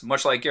for us,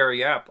 much like Gary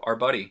Yap, our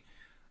buddy,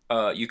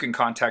 you can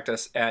contact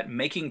us at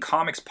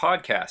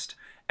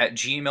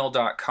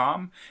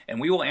makingcomicspodcast@gmail.com, and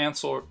we will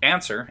answer, what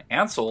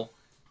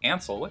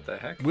the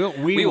heck?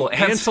 We will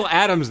Ansel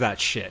Adams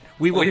that shit.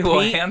 We will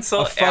paint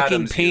Ansel a fucking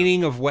Adams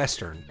painting of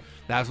Western.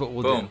 That's what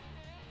we'll do.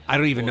 I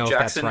don't even know if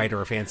Jackson, that's right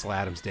or if Ansel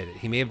Adams did it.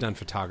 He may have done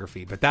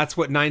photography, but that's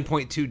what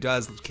 9.2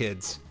 does,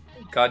 kids.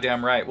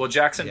 Goddamn right. Well,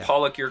 Jackson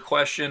Pollock, your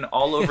question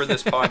all over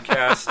this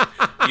podcast.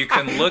 You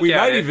can look at it. We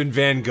might even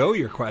Van Gogh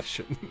your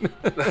question.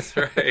 That's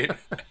right.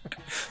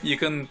 You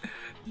can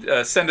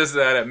send us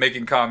that at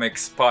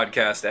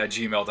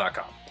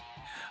makingcomicspodcast@gmail.com.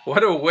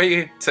 What a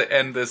way to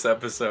end this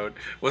episode.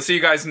 We'll see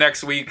you guys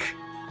next week.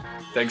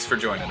 Thanks for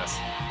joining us.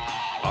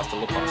 Hasta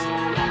la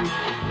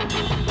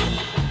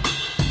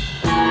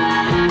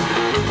pasta.